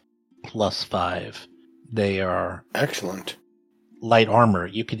modifier of +5. They are Excellent. light armor.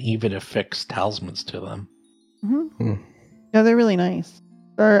 You can even affix talismans to them. Yeah, they're really nice.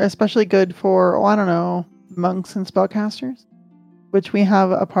 They're especially good for, I don't know, monks and spellcasters, which we have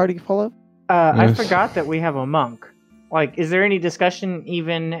a party full of. I Yes. forgot that we have a monk. Is there any discussion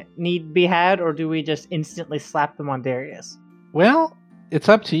even need be had, or do we just instantly slap them on Darius? Well, it's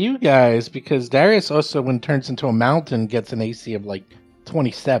up to you guys, because Darius also, when it turns into a mountain, gets an AC of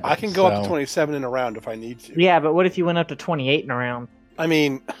 27. I can go up so- to 27 in a round if I need to. Yeah, but what if you went up to 28 in a round? I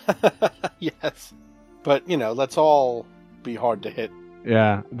mean, yes. But, let's all be hard to hit.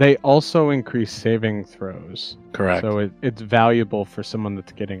 Yeah, they also increase saving throws. Correct. So it's valuable for someone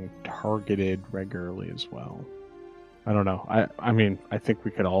that's getting targeted regularly as well. I don't know. I mean, I think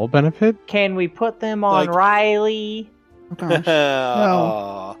we could all benefit. Can we put them on Like- Riley? Oh, gosh.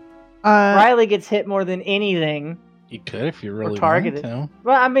 Aw. Riley gets hit more than anything. You could if you really targeted. wanted to.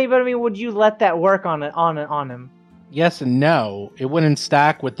 Well, I mean, would you let that work on him? Yes and no. It wouldn't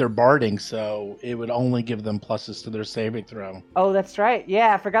stack with their barding, so it would only give them pluses to their saving throw. Oh, that's right.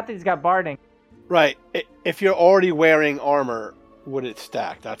 Yeah, I forgot that he's got barding. Right. If you're already wearing armor, would it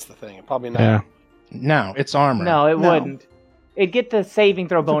stack? That's the thing. Probably not. Yeah. No, it's armor. No, it No. wouldn't. It'd get the saving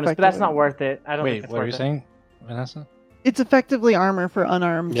throw It's bonus, but that's effectively- not worth it. I don't think Wait, it's what are worth you it. saying, Vanessa? It's effectively armor for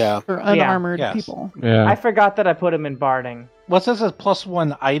unarmed, Yeah. for unarmored Yes. people. Yeah. I forgot that I put him in barding. Well, it says a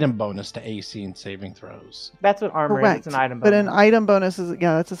 +1 item bonus to AC and saving throws. That's what armor Correct. is. It's an item But bonus. an item bonus is,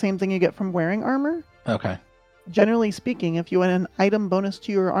 yeah, that's the same thing you get from wearing armor. Okay. Generally speaking, if you add an item bonus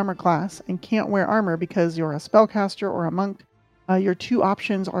to your armor class and can't wear armor because you're a spellcaster or a monk, your two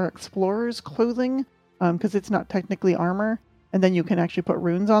options are explorer's clothing, because it's not technically armor, and then you can actually put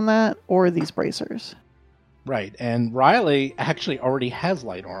runes on that, or these bracers. Right, and Riley actually already has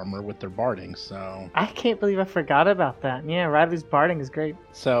light armor with their barding, so I can't believe I forgot about that. Yeah, Riley's barding is great.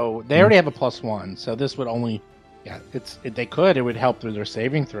 they already have a +1. So this would only, it would help through their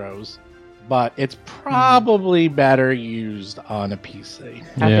saving throws, but it's probably better used on a PC.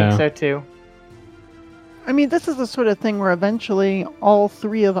 I Yeah. think so too. I mean, this is the sort of thing where eventually all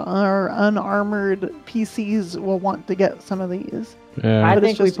three of our unarmored PCs will want to get some of these. Yeah. I But it's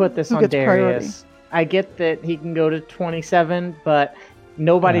think we just put this who on gets priority. Darius. I get that he can go to 27, but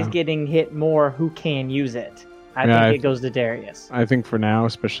nobody's Yeah. getting hit more who can use it. I Yeah, think it goes to Darius. I think for now,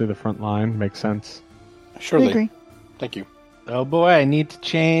 especially the front line, makes sense. I Surely. agree. Thank you. Oh boy, I need to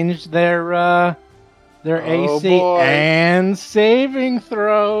change their Oh AC boy. and saving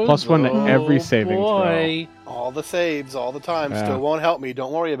throws. +1 to Oh every saving boy. All the saves, all the time. Yeah. Still won't help me.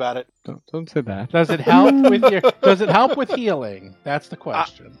 Don't worry about it. Don't say that. Does it help with your? Does it help with healing? That's the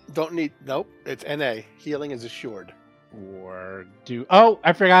question. Don't need. Nope. It's NA. Healing is assured. Or do? Oh,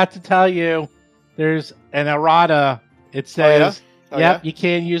 I forgot to tell you. There's an errata. It says, Oh, "Yep, yeah? you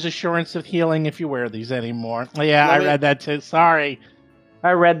can't use assurance of healing if you wear these anymore." Oh, yeah, Let I me- read that too. Sorry.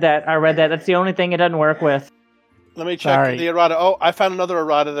 I read that. That's the only thing it doesn't work with. Let me check Sorry. the errata. Oh, I found another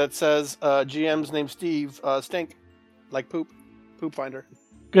errata that says GM's name Steve. Stink. Like poop. Poop finder.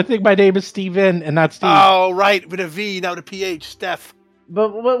 Good thing my name is Steven and not Steve. Oh, right. With a V, not with a PH. Steph. But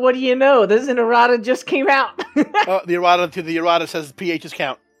what do you know? This errata just came out. Oh, the errata to the errata says PH's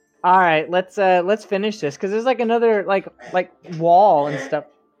count. All right, let's finish this because there's like another like wall and stuff.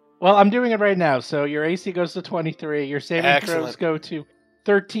 Well, I'm doing it right now. So your AC goes to 23. Your saving throws Excellent. go to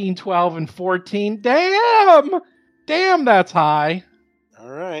 13, 12, and 14. Damn, that's high. All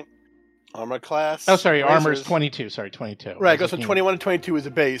right. Armor class. Oh, sorry, armor is bracers. 22. Sorry, 22. Right, I it goes was from looking- 21 to 22 is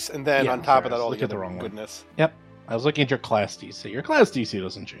a base, and then Yeah, on top sorry, of that, I was all the looking at the other wrong one. goodness. Yep. I was looking at your class DC. Your class DC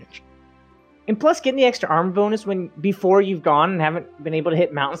doesn't change. And plus, getting the extra armor bonus before you've gone and haven't been able to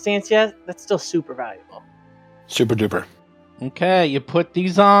hit mountain stance yet, that's still super valuable. Super duper. Okay, you put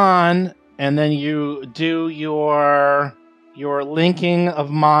these on, and then you do your linking of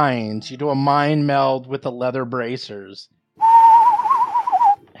minds. You do a mind meld with the leather bracers.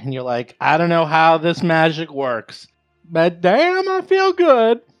 And you're like, I don't know how this magic works, but damn, I feel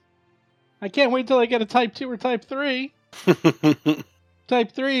good. I can't wait till I get a type 2 or type 3.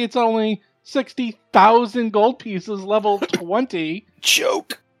 Type 3, it's only 60,000 gold pieces, level 20.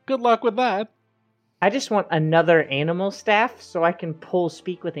 Joke. Good luck with that. I just want another animal staff so I can pull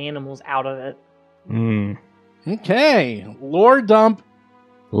speak with animals out of it. Mm, Okay, lore dump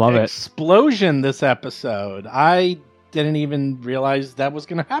love it. explosion this episode. I didn't even realize that was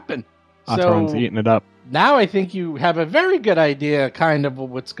going to happen. Ataran's So eating it up. now I think you have a very good idea, kind of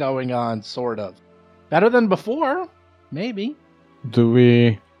what's going on, sort of. Better than before, maybe. Do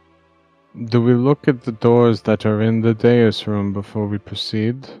we look at the doors that are in the dais room before we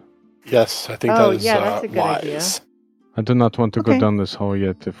proceed? Yes, I think Oh, that is yeah, that's a good idea. wise. I do not want to go Okay. down this hall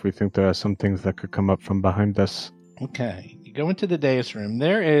yet if we think there are some things that could come up from behind us. Okay, you go into the dais room.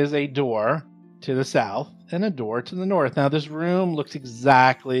 There is a door to the south and a door to the north. Now, this room looks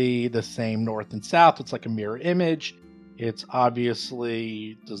exactly the same north and south. It's like a mirror image. It's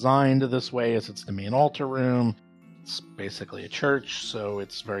obviously designed this way as it's the main altar room. It's basically a church, so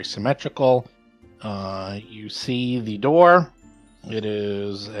it's very symmetrical. You see the door. It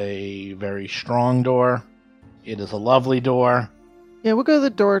is a very strong door. It is a lovely door. Yeah, we'll go to the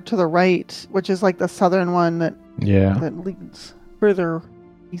door to the right, which is like the southern one that Yeah. leads further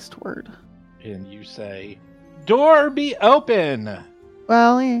eastward. And you say, "Door be open."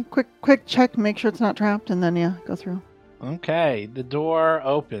 Well, yeah, quick check, make sure it's not trapped, and then yeah, go through. Okay, the door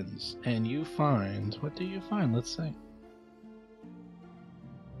opens, and you find... What do you find? Let's see.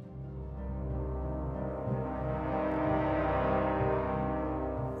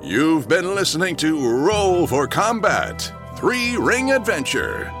 You've been listening to Roll for Combat 3-Ring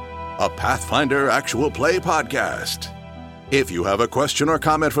Adventure, a Pathfinder actual play podcast. If you have a question or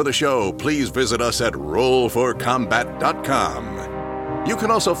comment for the show, please visit us at rollforcombat.com. You can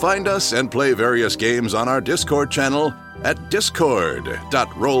also find us and play various games on our Discord channel at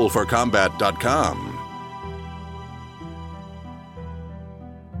discord.rollforcombat.com.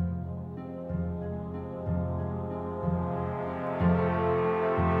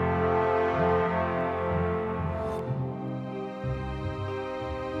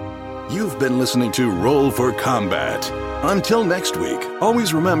 You've been listening to Roll for Combat. Until next week,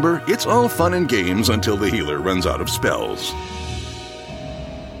 always remember, it's all fun and games until the healer runs out of spells.